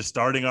 Just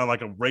starting on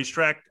like a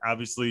racetrack.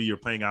 Obviously, you're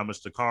paying homage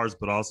to cars,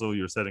 but also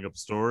you're setting up a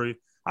story.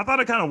 I thought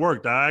it kind of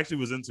worked. I actually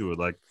was into it.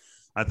 Like,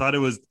 I thought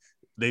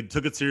they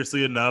took it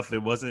seriously enough.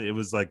 It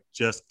was like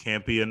just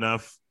campy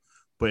enough.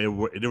 But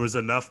there was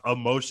enough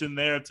emotion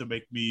there to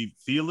make me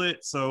feel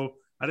it. So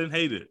I didn't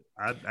hate it.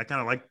 I kind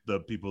of like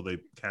the people they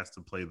cast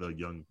to play the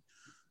young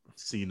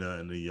Cena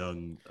and the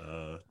young.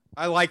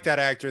 I like that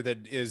actor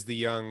that is the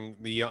young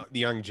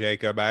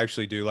Jacob. I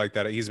actually do like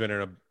that. He's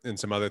been in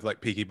some other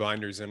like Peaky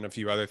Blinders and a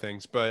few other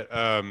things. But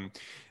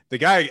the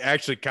guy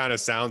actually kind of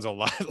sounds a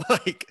lot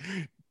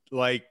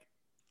like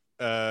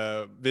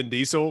Vin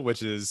Diesel,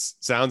 which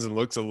sounds and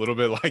looks a little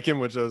bit like him,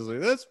 which I was like,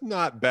 that's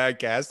not bad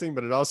casting,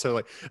 but it also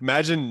like,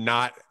 imagine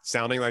not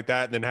sounding like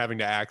that and then having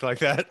to act like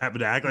that. Having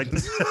to act like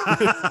this.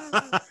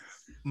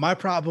 My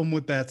problem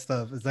with that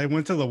stuff is they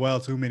went to the well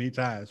too many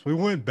times. We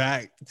went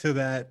back to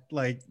that,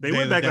 like they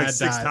went back like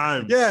 6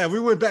 times. Yeah, we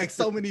went back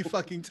so many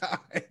fucking times.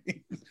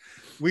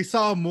 We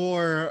saw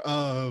more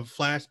of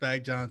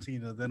flashback John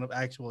Cena than of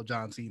actual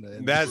John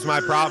Cena. That's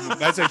my problem.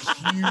 That's a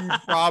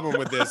huge problem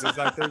with this. It's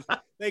like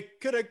they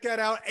could have cut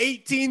out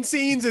 18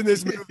 scenes in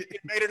this movie and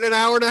made it an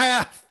hour and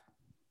a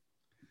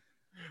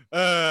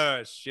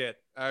half. Shit.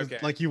 Okay.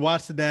 Like you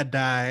watch the dad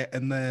die,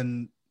 and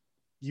then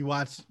you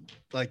watch,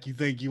 like you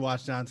think you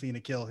watch John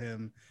Cena kill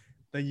him.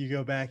 Then you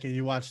go back and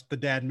you watch the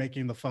dad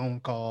making the phone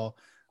call.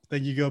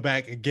 Then you go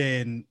back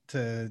again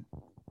to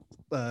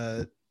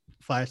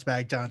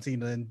flashback John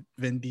Cena and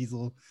Vin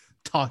Diesel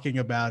talking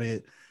about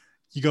it.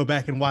 You go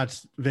back and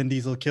watch Vin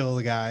Diesel kill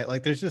the guy.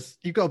 Like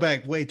you go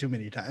back way too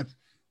many times.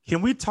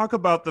 Can we talk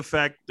about the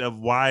fact of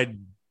why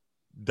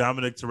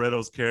Dominic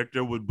Toretto's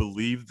character would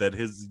believe that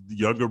his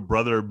younger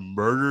brother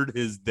murdered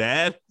his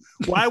dad?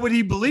 Why would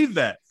he believe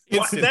that?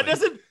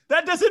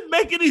 That doesn't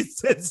make any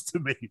sense to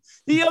me.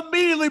 He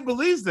immediately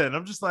believes that. And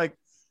I'm just like,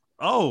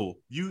 oh,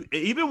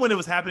 even when it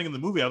was happening in the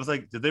movie, I was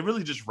like, did they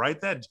really just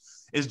write that?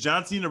 Is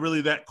John Cena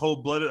really that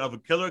cold-blooded of a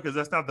killer? Because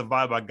that's not the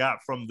vibe I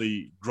got from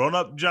the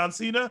grown-up John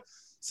Cena.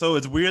 So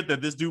it's weird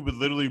that this dude would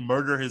literally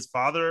murder his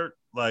father.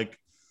 Like,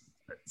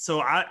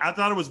 so I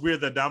thought it was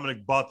weird that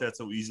Dominic bought that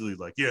so easily.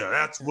 Like, yeah,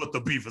 that's what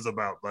the beef is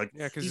about. Like,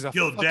 yeah, because he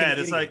killed dad.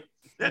 It's like,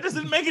 that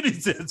doesn't make any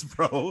sense,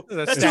 bro.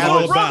 That's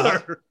your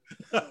brother.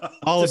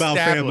 All about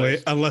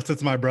family, unless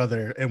it's my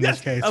brother. In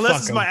which case,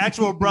 unless it's my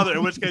actual brother.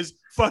 In which case,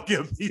 fuck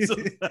him.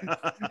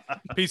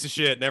 Piece of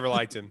shit. Never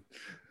liked him.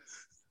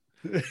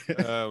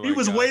 He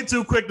was way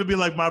too quick to be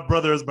like, my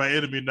brother is my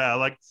enemy now.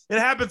 Like, it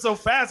happened so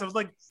fast. I was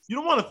like, you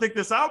don't want to think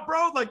this out,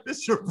 bro? Like, this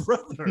is your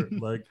brother.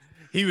 Like,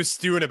 he was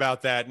stewing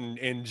about that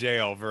in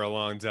jail for a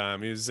long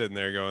time. He was sitting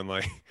there going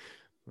like,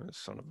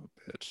 son of a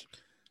bitch.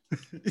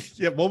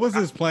 Yeah, what was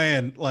his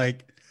plan,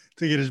 like,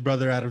 to get his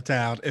brother out of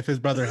town if his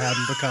brother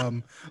hadn't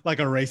become like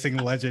a racing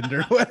legend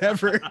or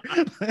whatever?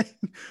 Like,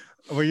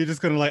 were you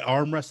just gonna like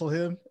arm wrestle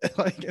him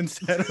like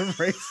instead of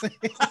racing?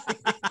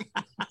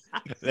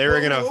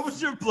 What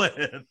was your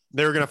plan?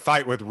 They were gonna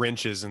fight with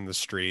wrenches in the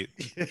street.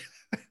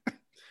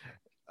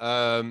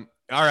 All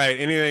right.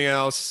 Anything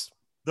else?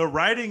 The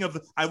writing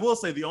of I will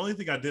say the only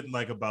thing I didn't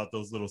like about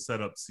those little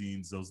setup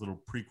scenes, those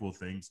little prequel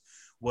things,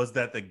 was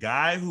that the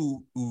guy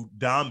who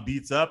Dom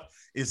beats up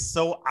is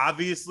so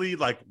obviously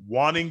like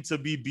wanting to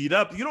be beat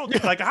up. You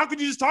don't like, how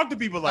could you just talk to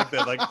people like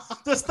that? Like,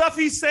 the stuff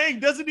he's saying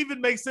doesn't even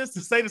make sense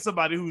to say to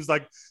somebody who's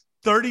like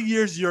 30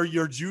 years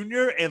your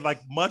junior and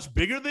like much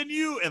bigger than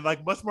you and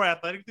like much more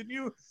athletic than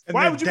you. And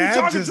why would you be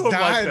talking to him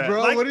like that, bro?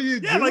 Like, what are you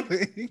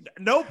doing?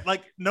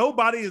 Like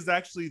nobody is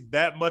actually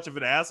that much of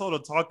an asshole to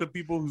talk to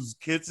people whose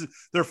kids,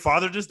 their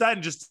father just died,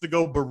 and just to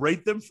go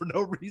berate them for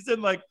no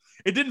reason. Like,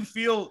 it didn't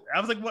feel. I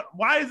was like, what?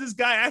 Why is this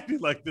guy acting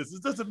like this?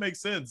 This doesn't make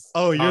sense.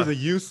 Oh, you're the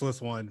useless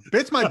one,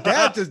 bitch. My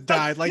dad just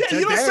died. Like, yeah,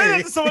 you don't say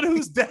that to someone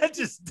whose dad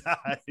just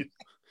died.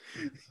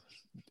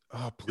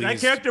 Oh, please. That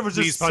character was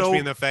just punch me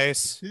in the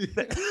face.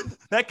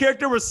 That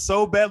character was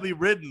so badly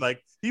written.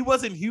 Like, he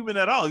wasn't human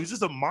at all. He was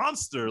just a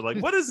monster. Like,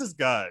 what is this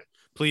guy?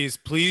 Please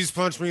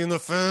punch me in the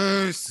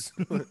face.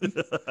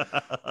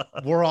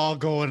 We're all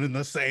going in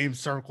the same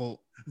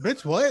circle.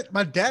 Bitch, what?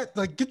 My dad,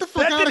 like, get the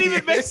fuck That out of didn't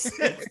here. even make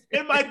sense.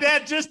 And my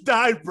dad just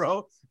died,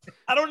 bro.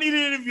 I don't need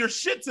any of your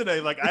shit today.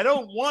 Like, I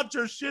don't want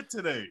your shit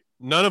today.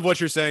 None of what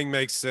you're saying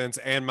makes sense,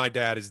 and my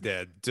dad is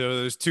dead.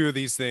 So there's two of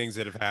these things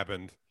that have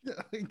happened.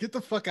 Get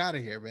the fuck out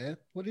of here, man.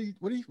 Why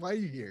are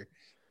you here?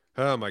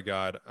 Oh my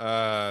god.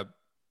 All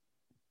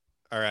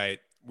right.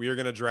 We are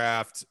gonna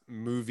draft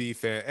movie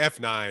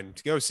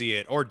F9. Go see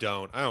it or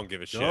don't. I don't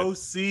give a shit. Go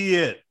see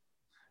it.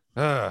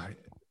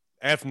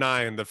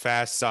 F9, the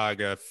Fast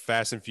Saga.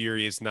 Fast and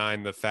Furious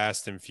 9, the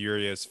Fast and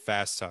Furious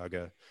Fast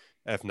Saga.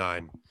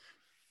 F9.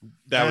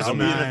 That was I'll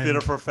be in the 9.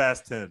 theater for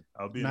Fast 10.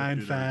 I'll be in 9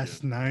 the theater Fast,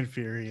 again. 9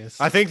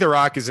 Furious. I think The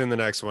Rock is in the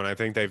next one. I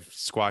think they've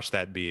squashed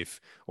that beef,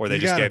 or they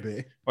You just gotta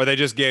gave, be. or they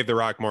just gave The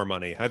Rock more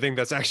money. I think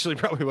that's actually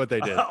probably what they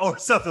did. Or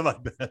something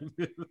like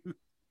that.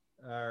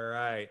 All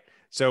right.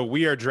 So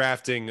we are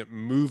drafting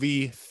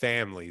movie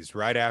families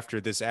right after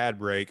this ad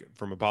break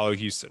from Apollo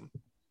Houston.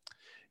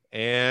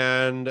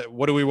 And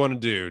what do we want to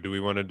do? Do we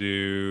want to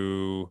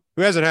do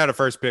who hasn't had a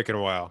first pick in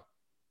a while?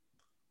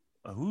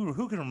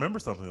 Who can remember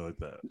something like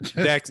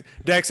that?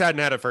 Dex hadn't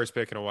had a first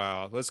pick in a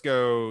while. Let's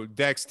go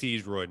Dex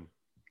Tees Royden.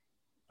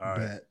 All right.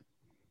 Bet.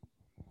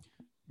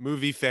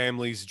 Movie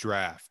families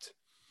draft.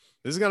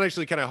 This is gonna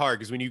actually kind of hard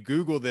because when you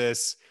Google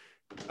this,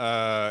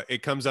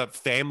 it comes up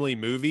family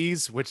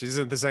movies, which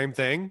isn't the same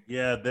thing.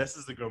 Yeah, this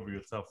is going to be a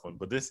tough one.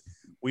 But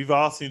we've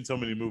all seen so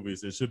many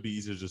movies. It should be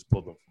easier to just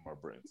pull them from our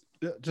brains.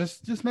 Yeah,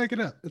 just make it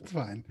up. It's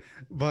fine.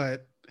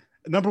 But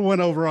number one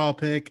overall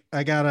pick,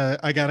 I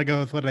gotta go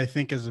with what I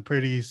think is a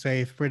pretty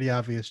safe, pretty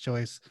obvious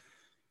choice.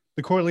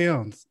 The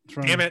Corleones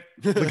from Damn it.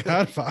 The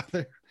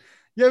Godfather.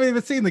 You haven't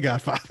even seen The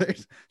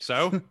Godfathers.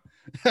 So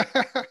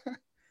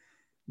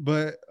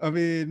But I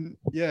mean,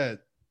 yeah.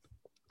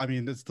 I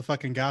mean, it's the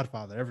fucking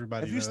Godfather.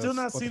 Everybody. Have you knows still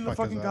not what seen the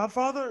fuck is fucking up.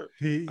 Godfather?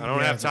 I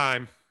don't have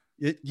time.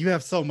 You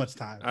have so much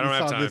time. I don't We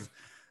have saw time. this-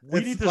 We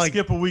It's need to like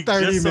skip a week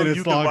 30 just so minutes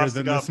you can longer watch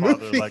The than this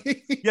Godfather. movie.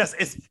 Like, yes,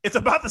 it's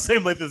about the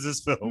same length as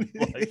this film.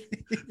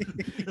 Like,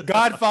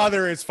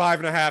 Godfather is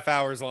 5.5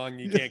 hours long.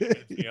 You can't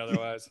convince me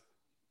otherwise.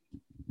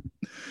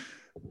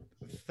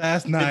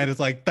 Fast 9 is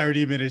like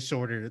 30 minutes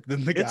shorter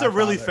than the it's a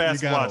really Godfather. You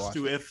fast gotta watch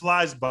too. It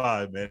flies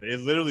by, man. It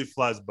literally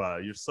flies by.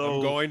 You're so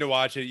I'm going to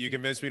watch it. You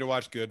convinced me to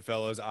watch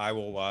Goodfellas. I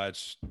will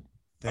watch.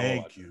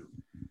 Thank you.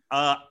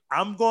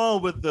 I'm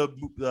going with the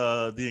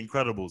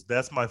Incredibles.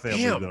 That's my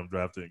family Damn. that I'm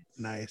drafting.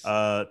 Nice.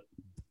 Because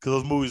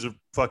those movies are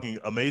fucking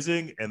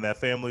amazing, and that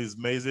family is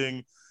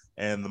amazing.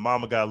 And the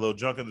mama got a little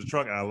junk in the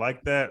trunk, and I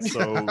like that.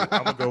 So I'm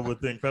gonna go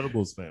with the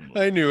Incredibles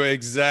family. I knew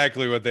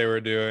exactly what they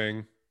were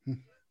doing.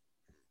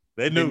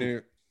 They I knew.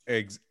 knew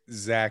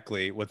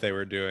exactly what they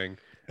were doing.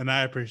 And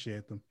I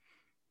appreciate them.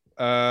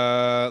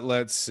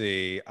 Let's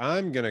see.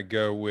 I'm gonna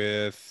go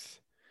with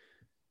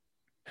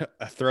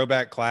a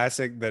throwback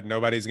classic that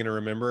nobody's gonna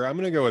remember. I'm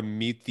gonna go with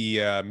Meet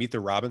the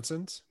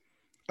Robinsons.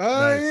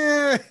 Oh,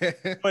 yeah.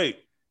 Wait,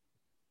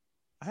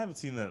 I haven't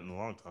seen that in a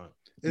long time.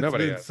 It's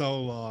Nobody been has.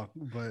 so long,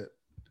 but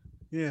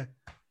yeah.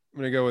 I'm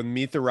gonna go with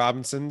Meet the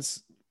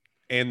Robinsons,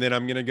 and then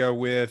I'm gonna go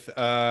with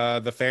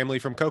the family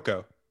from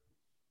Coco.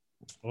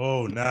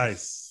 Oh,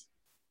 nice.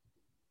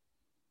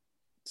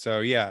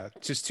 So yeah,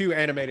 just two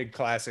animated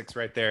classics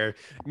right there.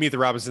 Meet the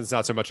Robinsons,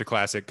 not so much a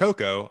classic.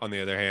 Coco, on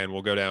the other hand,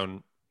 will go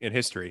down in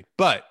history.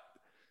 But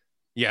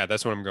yeah,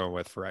 that's what I'm going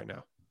with for right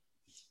now.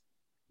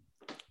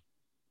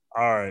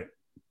 All right.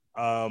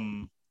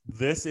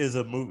 This is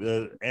a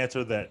movie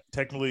answer that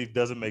technically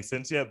doesn't make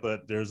sense yet,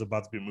 but there's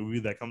about to be a movie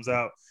that comes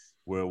out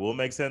where it will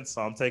make sense.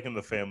 So I'm taking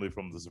the family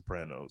from The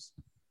Sopranos.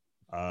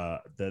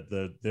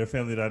 Their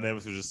family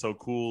dynamics are just so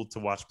cool to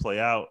watch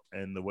play out,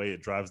 and the way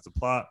it drives the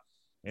plot.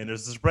 And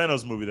there's the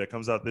Sopranos movie that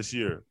comes out this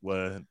year.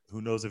 Well,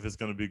 who knows if it's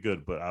going to be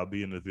good, but I'll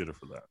be in the theater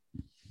for that.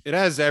 It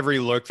has every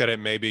look that it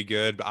may be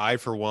good. But I,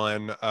 for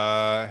one,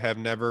 have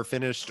never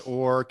finished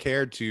or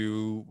cared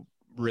to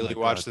really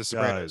watch The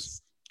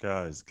Sopranos.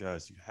 Guys,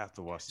 you have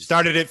to watch this.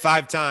 Started it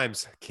 5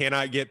 times.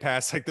 Cannot get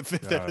past like the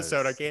 5th Guys.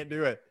 episode. I can't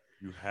do it.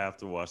 You have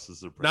to watch The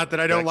Sopranos. Not that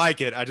I don't Dex, like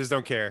it. I just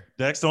don't care.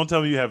 Dex, don't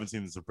tell me you haven't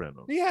seen The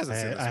Sopranos. He hasn't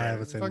seen I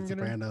haven't seen The Fucking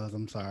kidding me? Sopranos.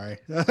 I'm sorry.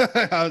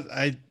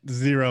 I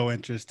zero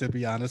interest, to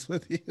be honest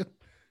with you.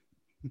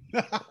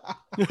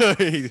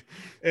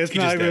 It's He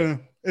not just even.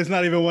 It's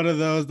not even one of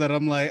those that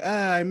I'm like,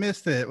 I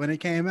missed it when it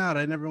came out.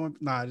 I never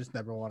went. No, I just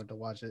never wanted to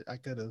watch it. I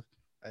could have.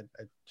 I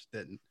just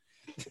didn't.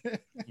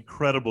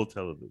 Incredible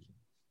television.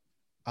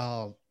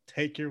 I'll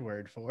take your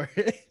word for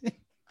it.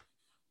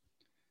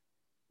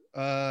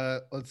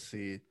 Let's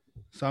see.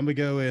 So I'm gonna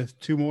go with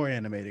 2 more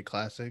animated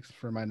classics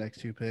for my next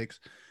 2 picks.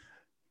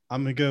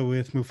 I'm gonna go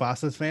with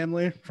Mufasa's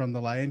family from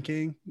The Lion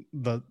King,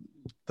 the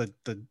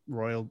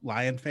royal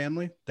lion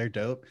family. They're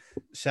dope.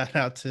 Shout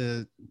out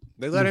to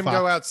They let him Mufasa.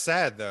 go out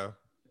sad though.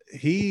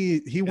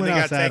 he And went they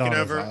got outside taken on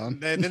over. his own.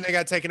 Then they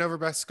got taken over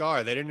by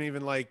Scar. They didn't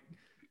even like.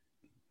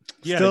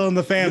 Still in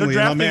the family.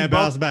 My man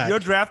bounced back. You're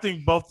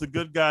drafting both the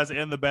good guys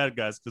and the bad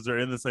guys because they're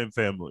in the same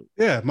family.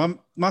 Yeah,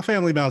 my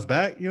family bounced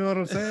back. You know what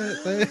I'm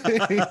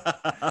saying?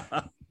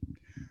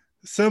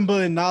 Simba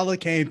and Nala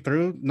came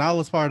through.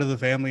 Nala's part of the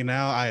family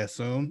now. I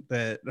assume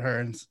that her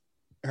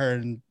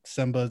and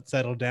Simba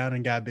settled down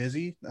and got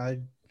busy.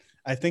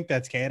 I think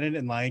that's canon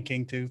in Lion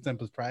King 2,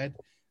 Simba's Pride.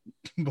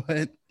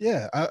 But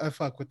yeah, I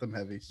fuck with them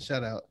heavy.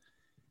 Shout out.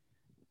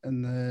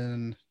 And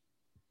then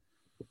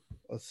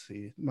let's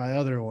see. My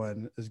other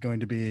one is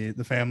going to be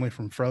the family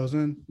from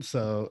Frozen.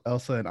 So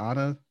Elsa and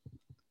Anna,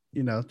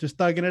 just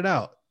thugging it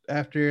out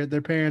after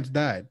their parents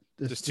died.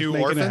 Just two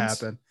making orphans? it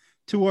happen.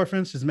 Two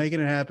orphans, just making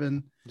it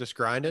happen. Just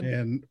grinding.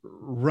 And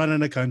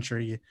running a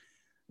country.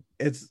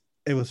 It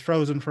was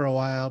frozen for a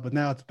while, but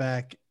now it's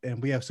back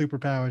and we have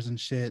superpowers and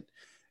shit.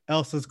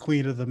 Elsa's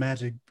queen of the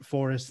magic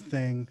forest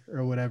thing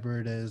or whatever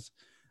it is.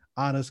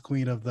 Anna's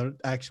queen of the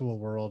actual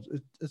world.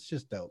 It's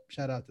just dope.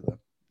 Shout out to them,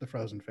 the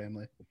Frozen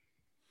family.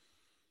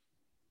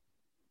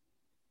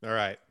 All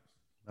right.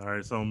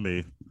 So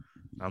me.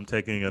 I'm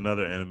taking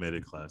another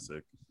animated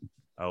classic.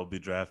 I will be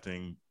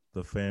drafting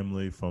the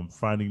family from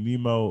Finding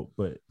Nemo,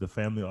 but the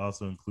family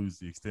also includes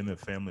the extended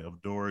family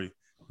of Dory,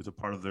 who's a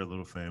part of their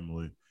little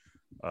family.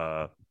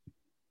 I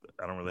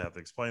don't really have to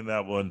explain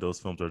that one. Those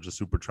films are just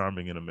super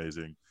charming and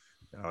amazing.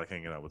 I like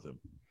hanging out with them.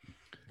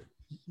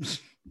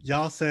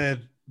 Y'all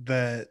said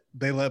that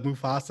they let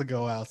Mufasa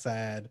go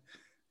outside,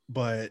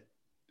 but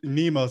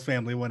Nemo's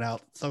family went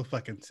out so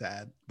fucking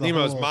sad.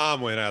 Nemo's mom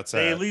went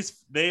outside.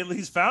 They at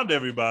least found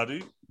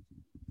everybody.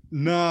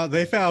 No,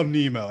 they found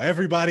Nemo.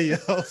 Everybody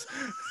else,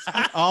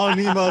 all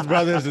Nemo's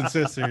brothers and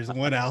sisters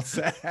went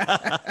outside.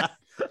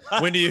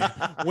 When do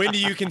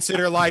you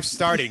consider life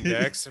starting,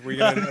 Dex? Are we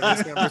gonna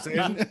have this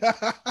conversation?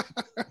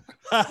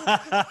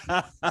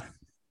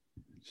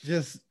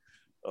 Just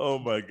oh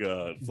my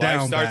god. If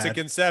life starts bad. at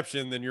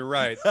conception, then you're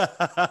right.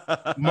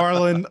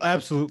 Marlon,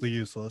 absolutely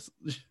useless.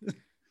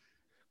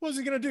 What's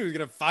he gonna do? He's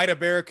gonna fight a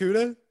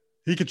barracuda?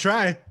 He could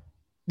try.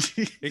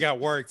 He got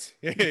worked.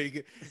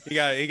 he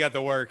got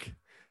the work.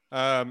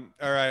 All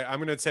right, I'm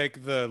gonna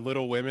take the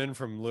Little Women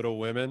from Little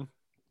Women.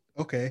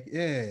 Okay,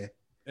 yeah.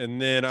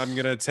 And then I'm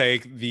gonna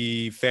take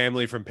the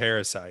family from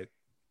Parasite.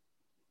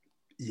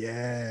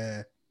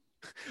 Yeah.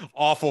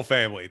 Awful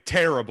family,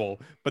 terrible,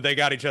 but they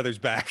got each other's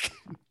back.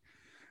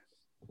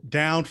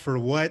 Down for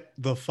what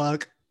the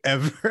fuck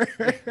ever.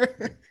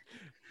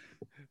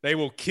 They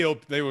will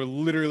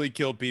literally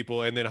kill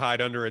people and then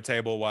hide under a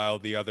table while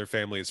the other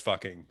family is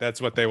fucking.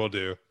 That's what they will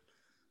do.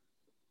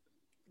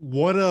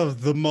 One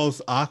of the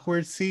most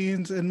awkward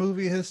scenes in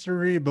movie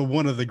history, but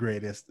one of the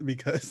greatest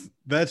because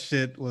that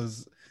shit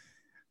was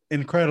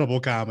incredible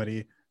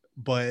comedy,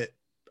 but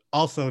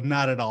also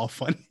not at all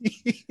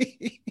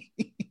funny.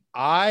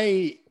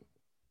 I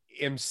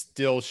am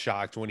still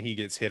shocked when he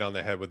gets hit on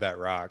the head with that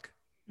rock.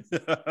 I'm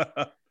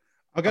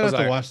gonna have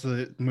to watch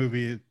the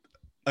movie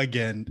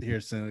again here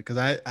soon because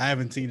I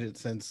haven't seen it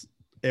since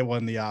it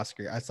won the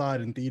Oscar. I saw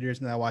it in theaters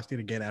and I watched it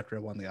again after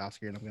it won the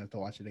Oscar, and I'm gonna have to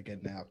watch it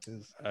again now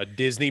because a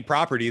Disney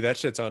property. That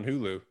shit's on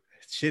Hulu.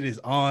 Shit is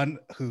on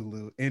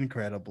Hulu.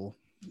 Incredible.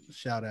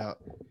 Shout out.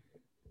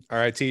 All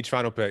right, Teach,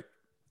 final pick.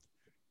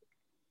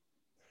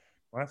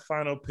 My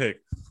final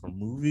pick for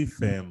movie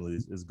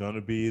families is going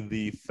to be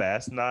the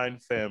Fast 9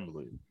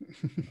 family.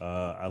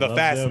 The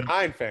Fast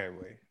 9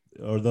 family,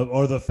 or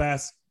the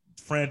Fast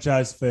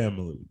franchise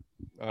family.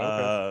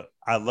 Okay.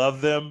 I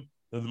love them.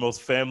 They're the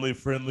most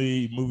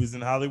family-friendly movies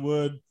in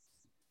Hollywood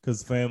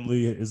because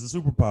family is a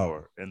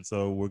superpower, and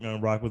so we're gonna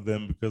rock with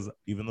them because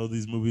even though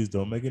these movies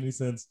don't make any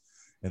sense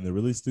and they're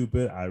really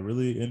stupid, I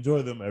really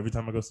enjoy them every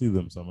time I go see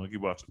them. So I'm gonna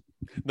keep watching.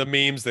 The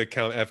memes that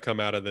have come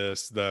out of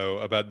this, though,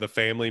 about the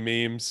family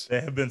memes, They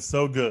have been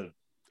so good.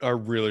 are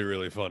really,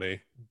 really funny.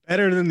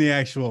 Better than the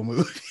actual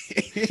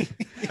movie.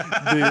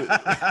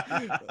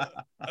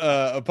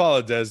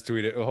 Apollo does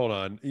tweet it. Hold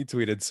on, he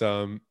tweeted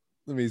some.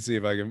 Let me see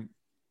if I can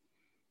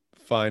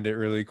find it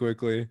really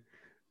quickly.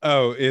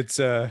 Oh, it's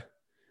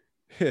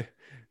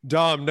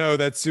Dom. No,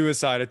 that's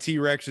suicide. A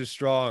T-Rex is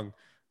strong,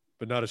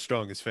 but not as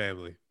strong as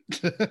family.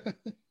 Kevin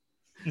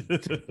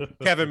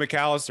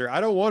McAllister.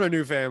 I don't want a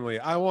new family.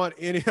 I don't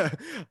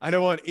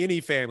want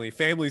any family.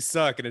 Families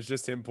suck, and it's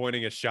just him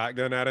pointing a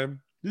shotgun at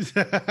him.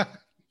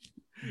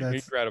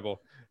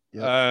 Incredible.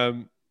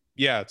 Yep.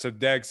 Yeah. So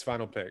Deg's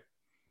final pick.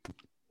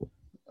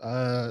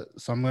 So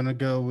I'm gonna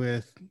go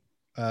with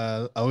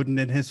Odin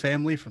and his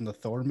family from the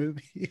Thor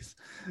movies.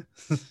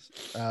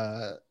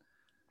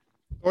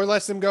 Or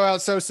lets them go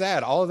out so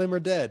sad. All of them are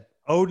dead.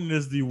 Odin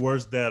is the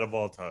worst dad of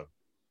all time.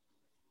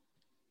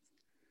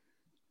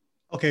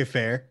 Okay,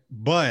 fair,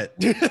 but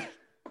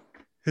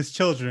his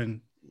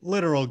children,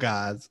 literal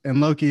gods, and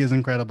Loki is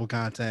incredible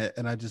content,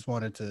 and I just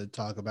wanted to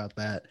talk about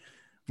that.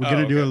 We're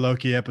gonna do a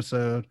Loki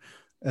episode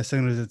as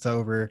soon as it's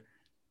over,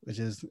 which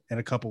is in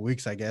a couple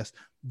weeks, I guess.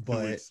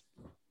 But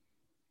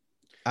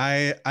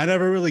I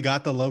never really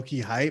got the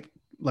Loki hype,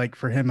 like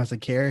for him as a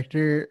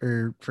character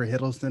or for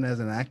Hiddleston as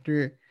an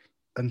actor,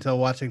 until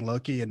watching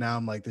Loki, and now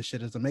I'm like, this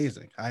shit is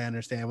amazing. I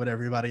understand what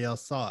everybody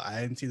else saw. I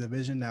didn't see the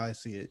vision, now I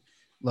see it.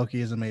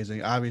 Loki is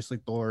amazing. Obviously,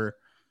 Thor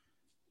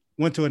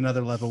went to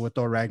another level with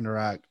Thor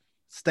Ragnarok,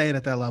 stayed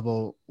at that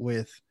level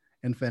with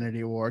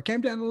Infinity War,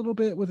 came down a little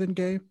bit with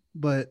Endgame,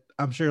 but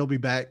I'm sure he'll be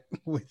back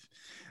with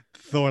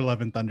Thor: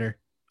 Love and Thunder.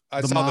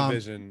 I The saw mom- the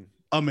Vision.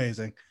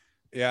 Amazing.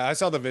 Yeah, I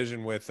saw the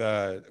Vision with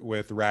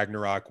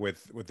Ragnarok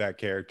with that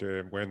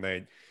character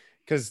when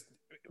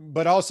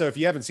but also if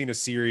you haven't seen a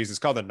series, it's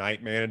called The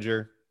Night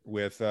Manager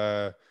with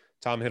Tom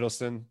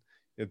Hiddleston.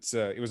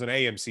 It was an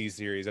AMC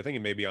series. I think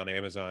it may be on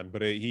Amazon,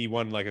 but he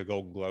won like a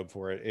Golden Globe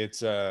for it.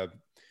 It's him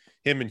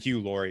and Hugh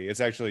Laurie. It's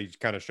actually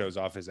kind of shows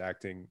off his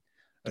acting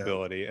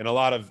ability and a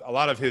lot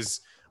of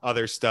his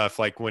other stuff,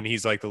 like when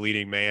he's like the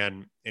leading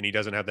man and he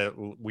doesn't have that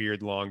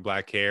weird long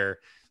black hair.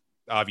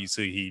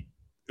 Obviously, he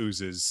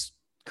oozes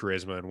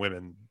charisma, and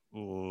women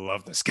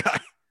love this guy.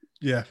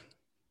 Yeah.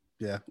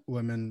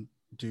 Women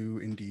do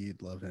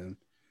indeed love him.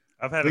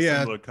 I've had a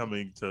similar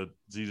coming to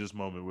Jesus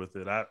moment with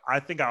it. I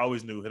think I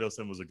always knew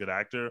Hiddleston was a good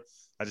actor.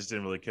 I just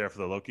didn't really care for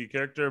the Loki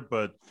character,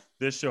 but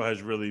this show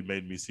has really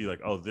made me see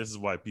like, oh, this is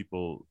why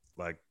people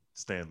like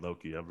stand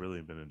Loki. I've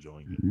really been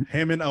enjoying it.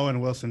 Him and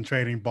Owen Wilson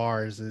trading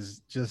bars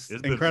is just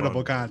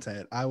incredible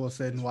content. I will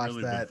sit and watch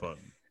really that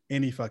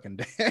any fucking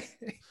day.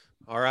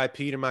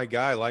 R.I.P. to my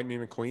guy,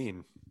 Lightning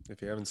McQueen.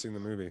 If you haven't seen the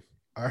movie,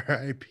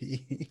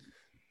 R.I.P.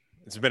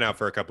 It's been out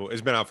for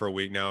a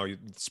week now.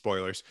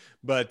 Spoilers.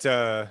 But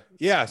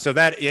yeah, so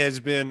that has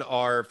been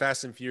our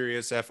Fast and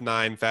Furious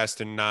F9 Fast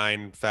and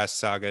 9 Fast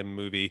Saga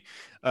movie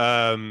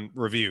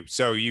review.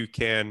 So you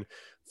can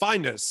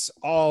find us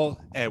all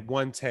at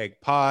One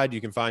Take Pod. You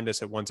can find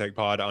us at One Take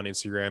Pod on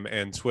Instagram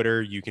and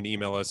Twitter. You can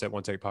email us at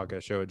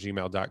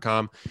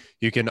onetakepodcastshow@gmail.com.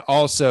 You can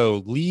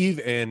also leave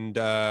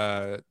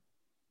and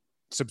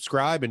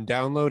subscribe and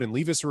download and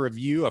leave us a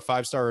review, a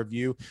 5-star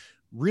review.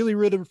 Really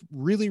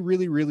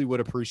would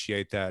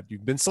appreciate that.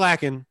 You've been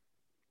slacking.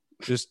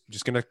 Just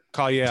gonna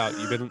call you out.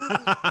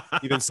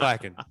 You've been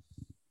slacking.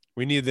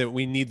 We need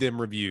them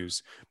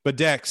reviews. But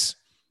Dex,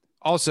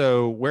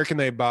 also, where can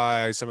they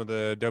buy some of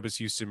the Dopest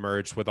Houston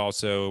merch with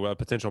also a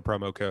potential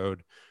promo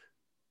code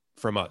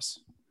from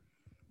us?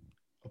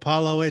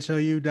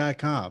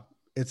 ApolloHOU.com.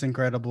 It's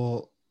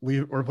incredible.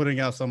 We're putting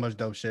out so much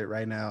dope shit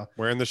right now.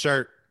 Wearing the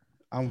shirt.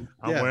 I'm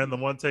wearing the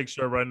One Take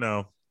shirt right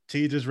now.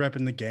 T just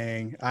repping the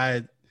gang.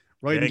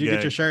 Roy, did you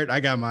get your shirt? I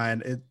got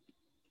mine.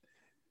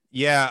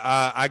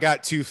 I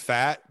got too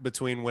fat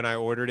between when I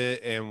ordered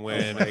it and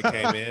when it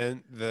came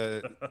in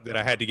that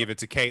I had to give it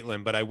to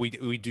Caitlin. But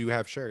we do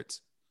have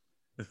shirts,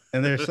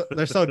 and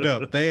they're so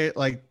dope. They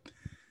like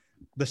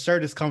the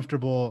shirt is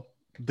comfortable.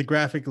 The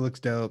graphic looks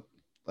dope.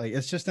 Like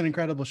it's just an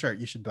incredible shirt.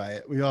 You should buy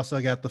it. We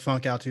also got the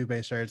Funk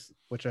Altuve shirts,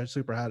 which are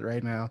super hot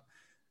right now.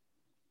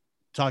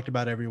 Talked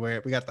about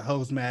everywhere. We got the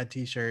Hose Mad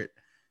T-shirt.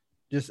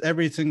 Just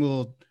every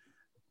single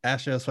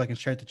Astros fucking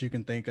shirt that you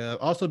can think of.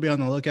 Also be on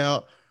the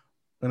lookout.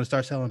 We're going to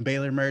start selling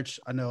Baylor merch.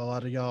 I know a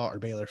lot of y'all are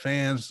Baylor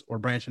fans. We're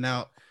branching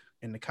out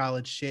into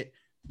college shit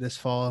this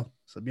fall.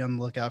 So be on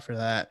the lookout for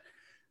that.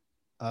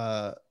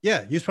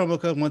 Use promo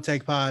code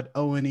OneTakePod,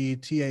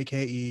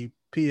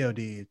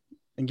 ONETAKEPOD,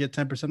 and get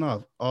 10%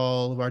 off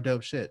all of our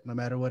dope shit, no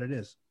matter what it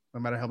is, no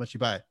matter how much you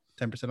buy.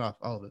 10% off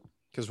all of it.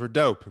 Because we're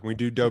dope and we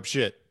do dope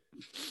shit.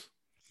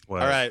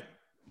 Wow. All right.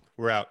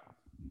 We're out.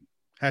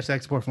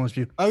 Hashtag support Florence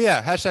Pugh. Oh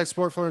yeah, hashtag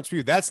support Florence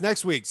Pugh. That's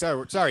next week.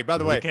 So sorry. By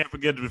the way, can't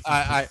forget to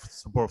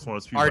support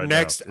Florence Pugh. Our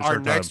next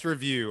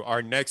review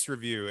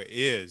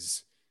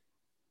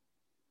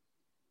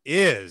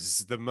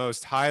is the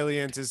most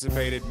highly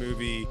anticipated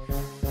movie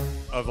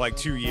of like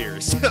 2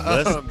 years.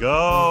 Let's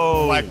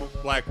go.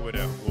 Black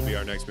Widow will be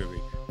our next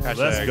movie. Hashtag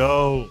let's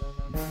go.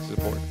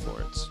 Support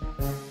Florence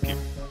Pugh.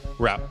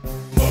 We're out.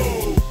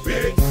 Move,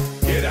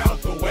 bitch. Get out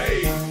the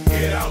way.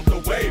 Get out the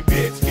way,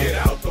 bitch. Get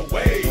out the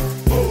way.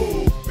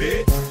 Move,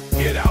 bitch.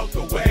 Get out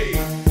the way.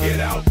 Get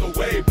out the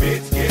way,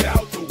 bitch.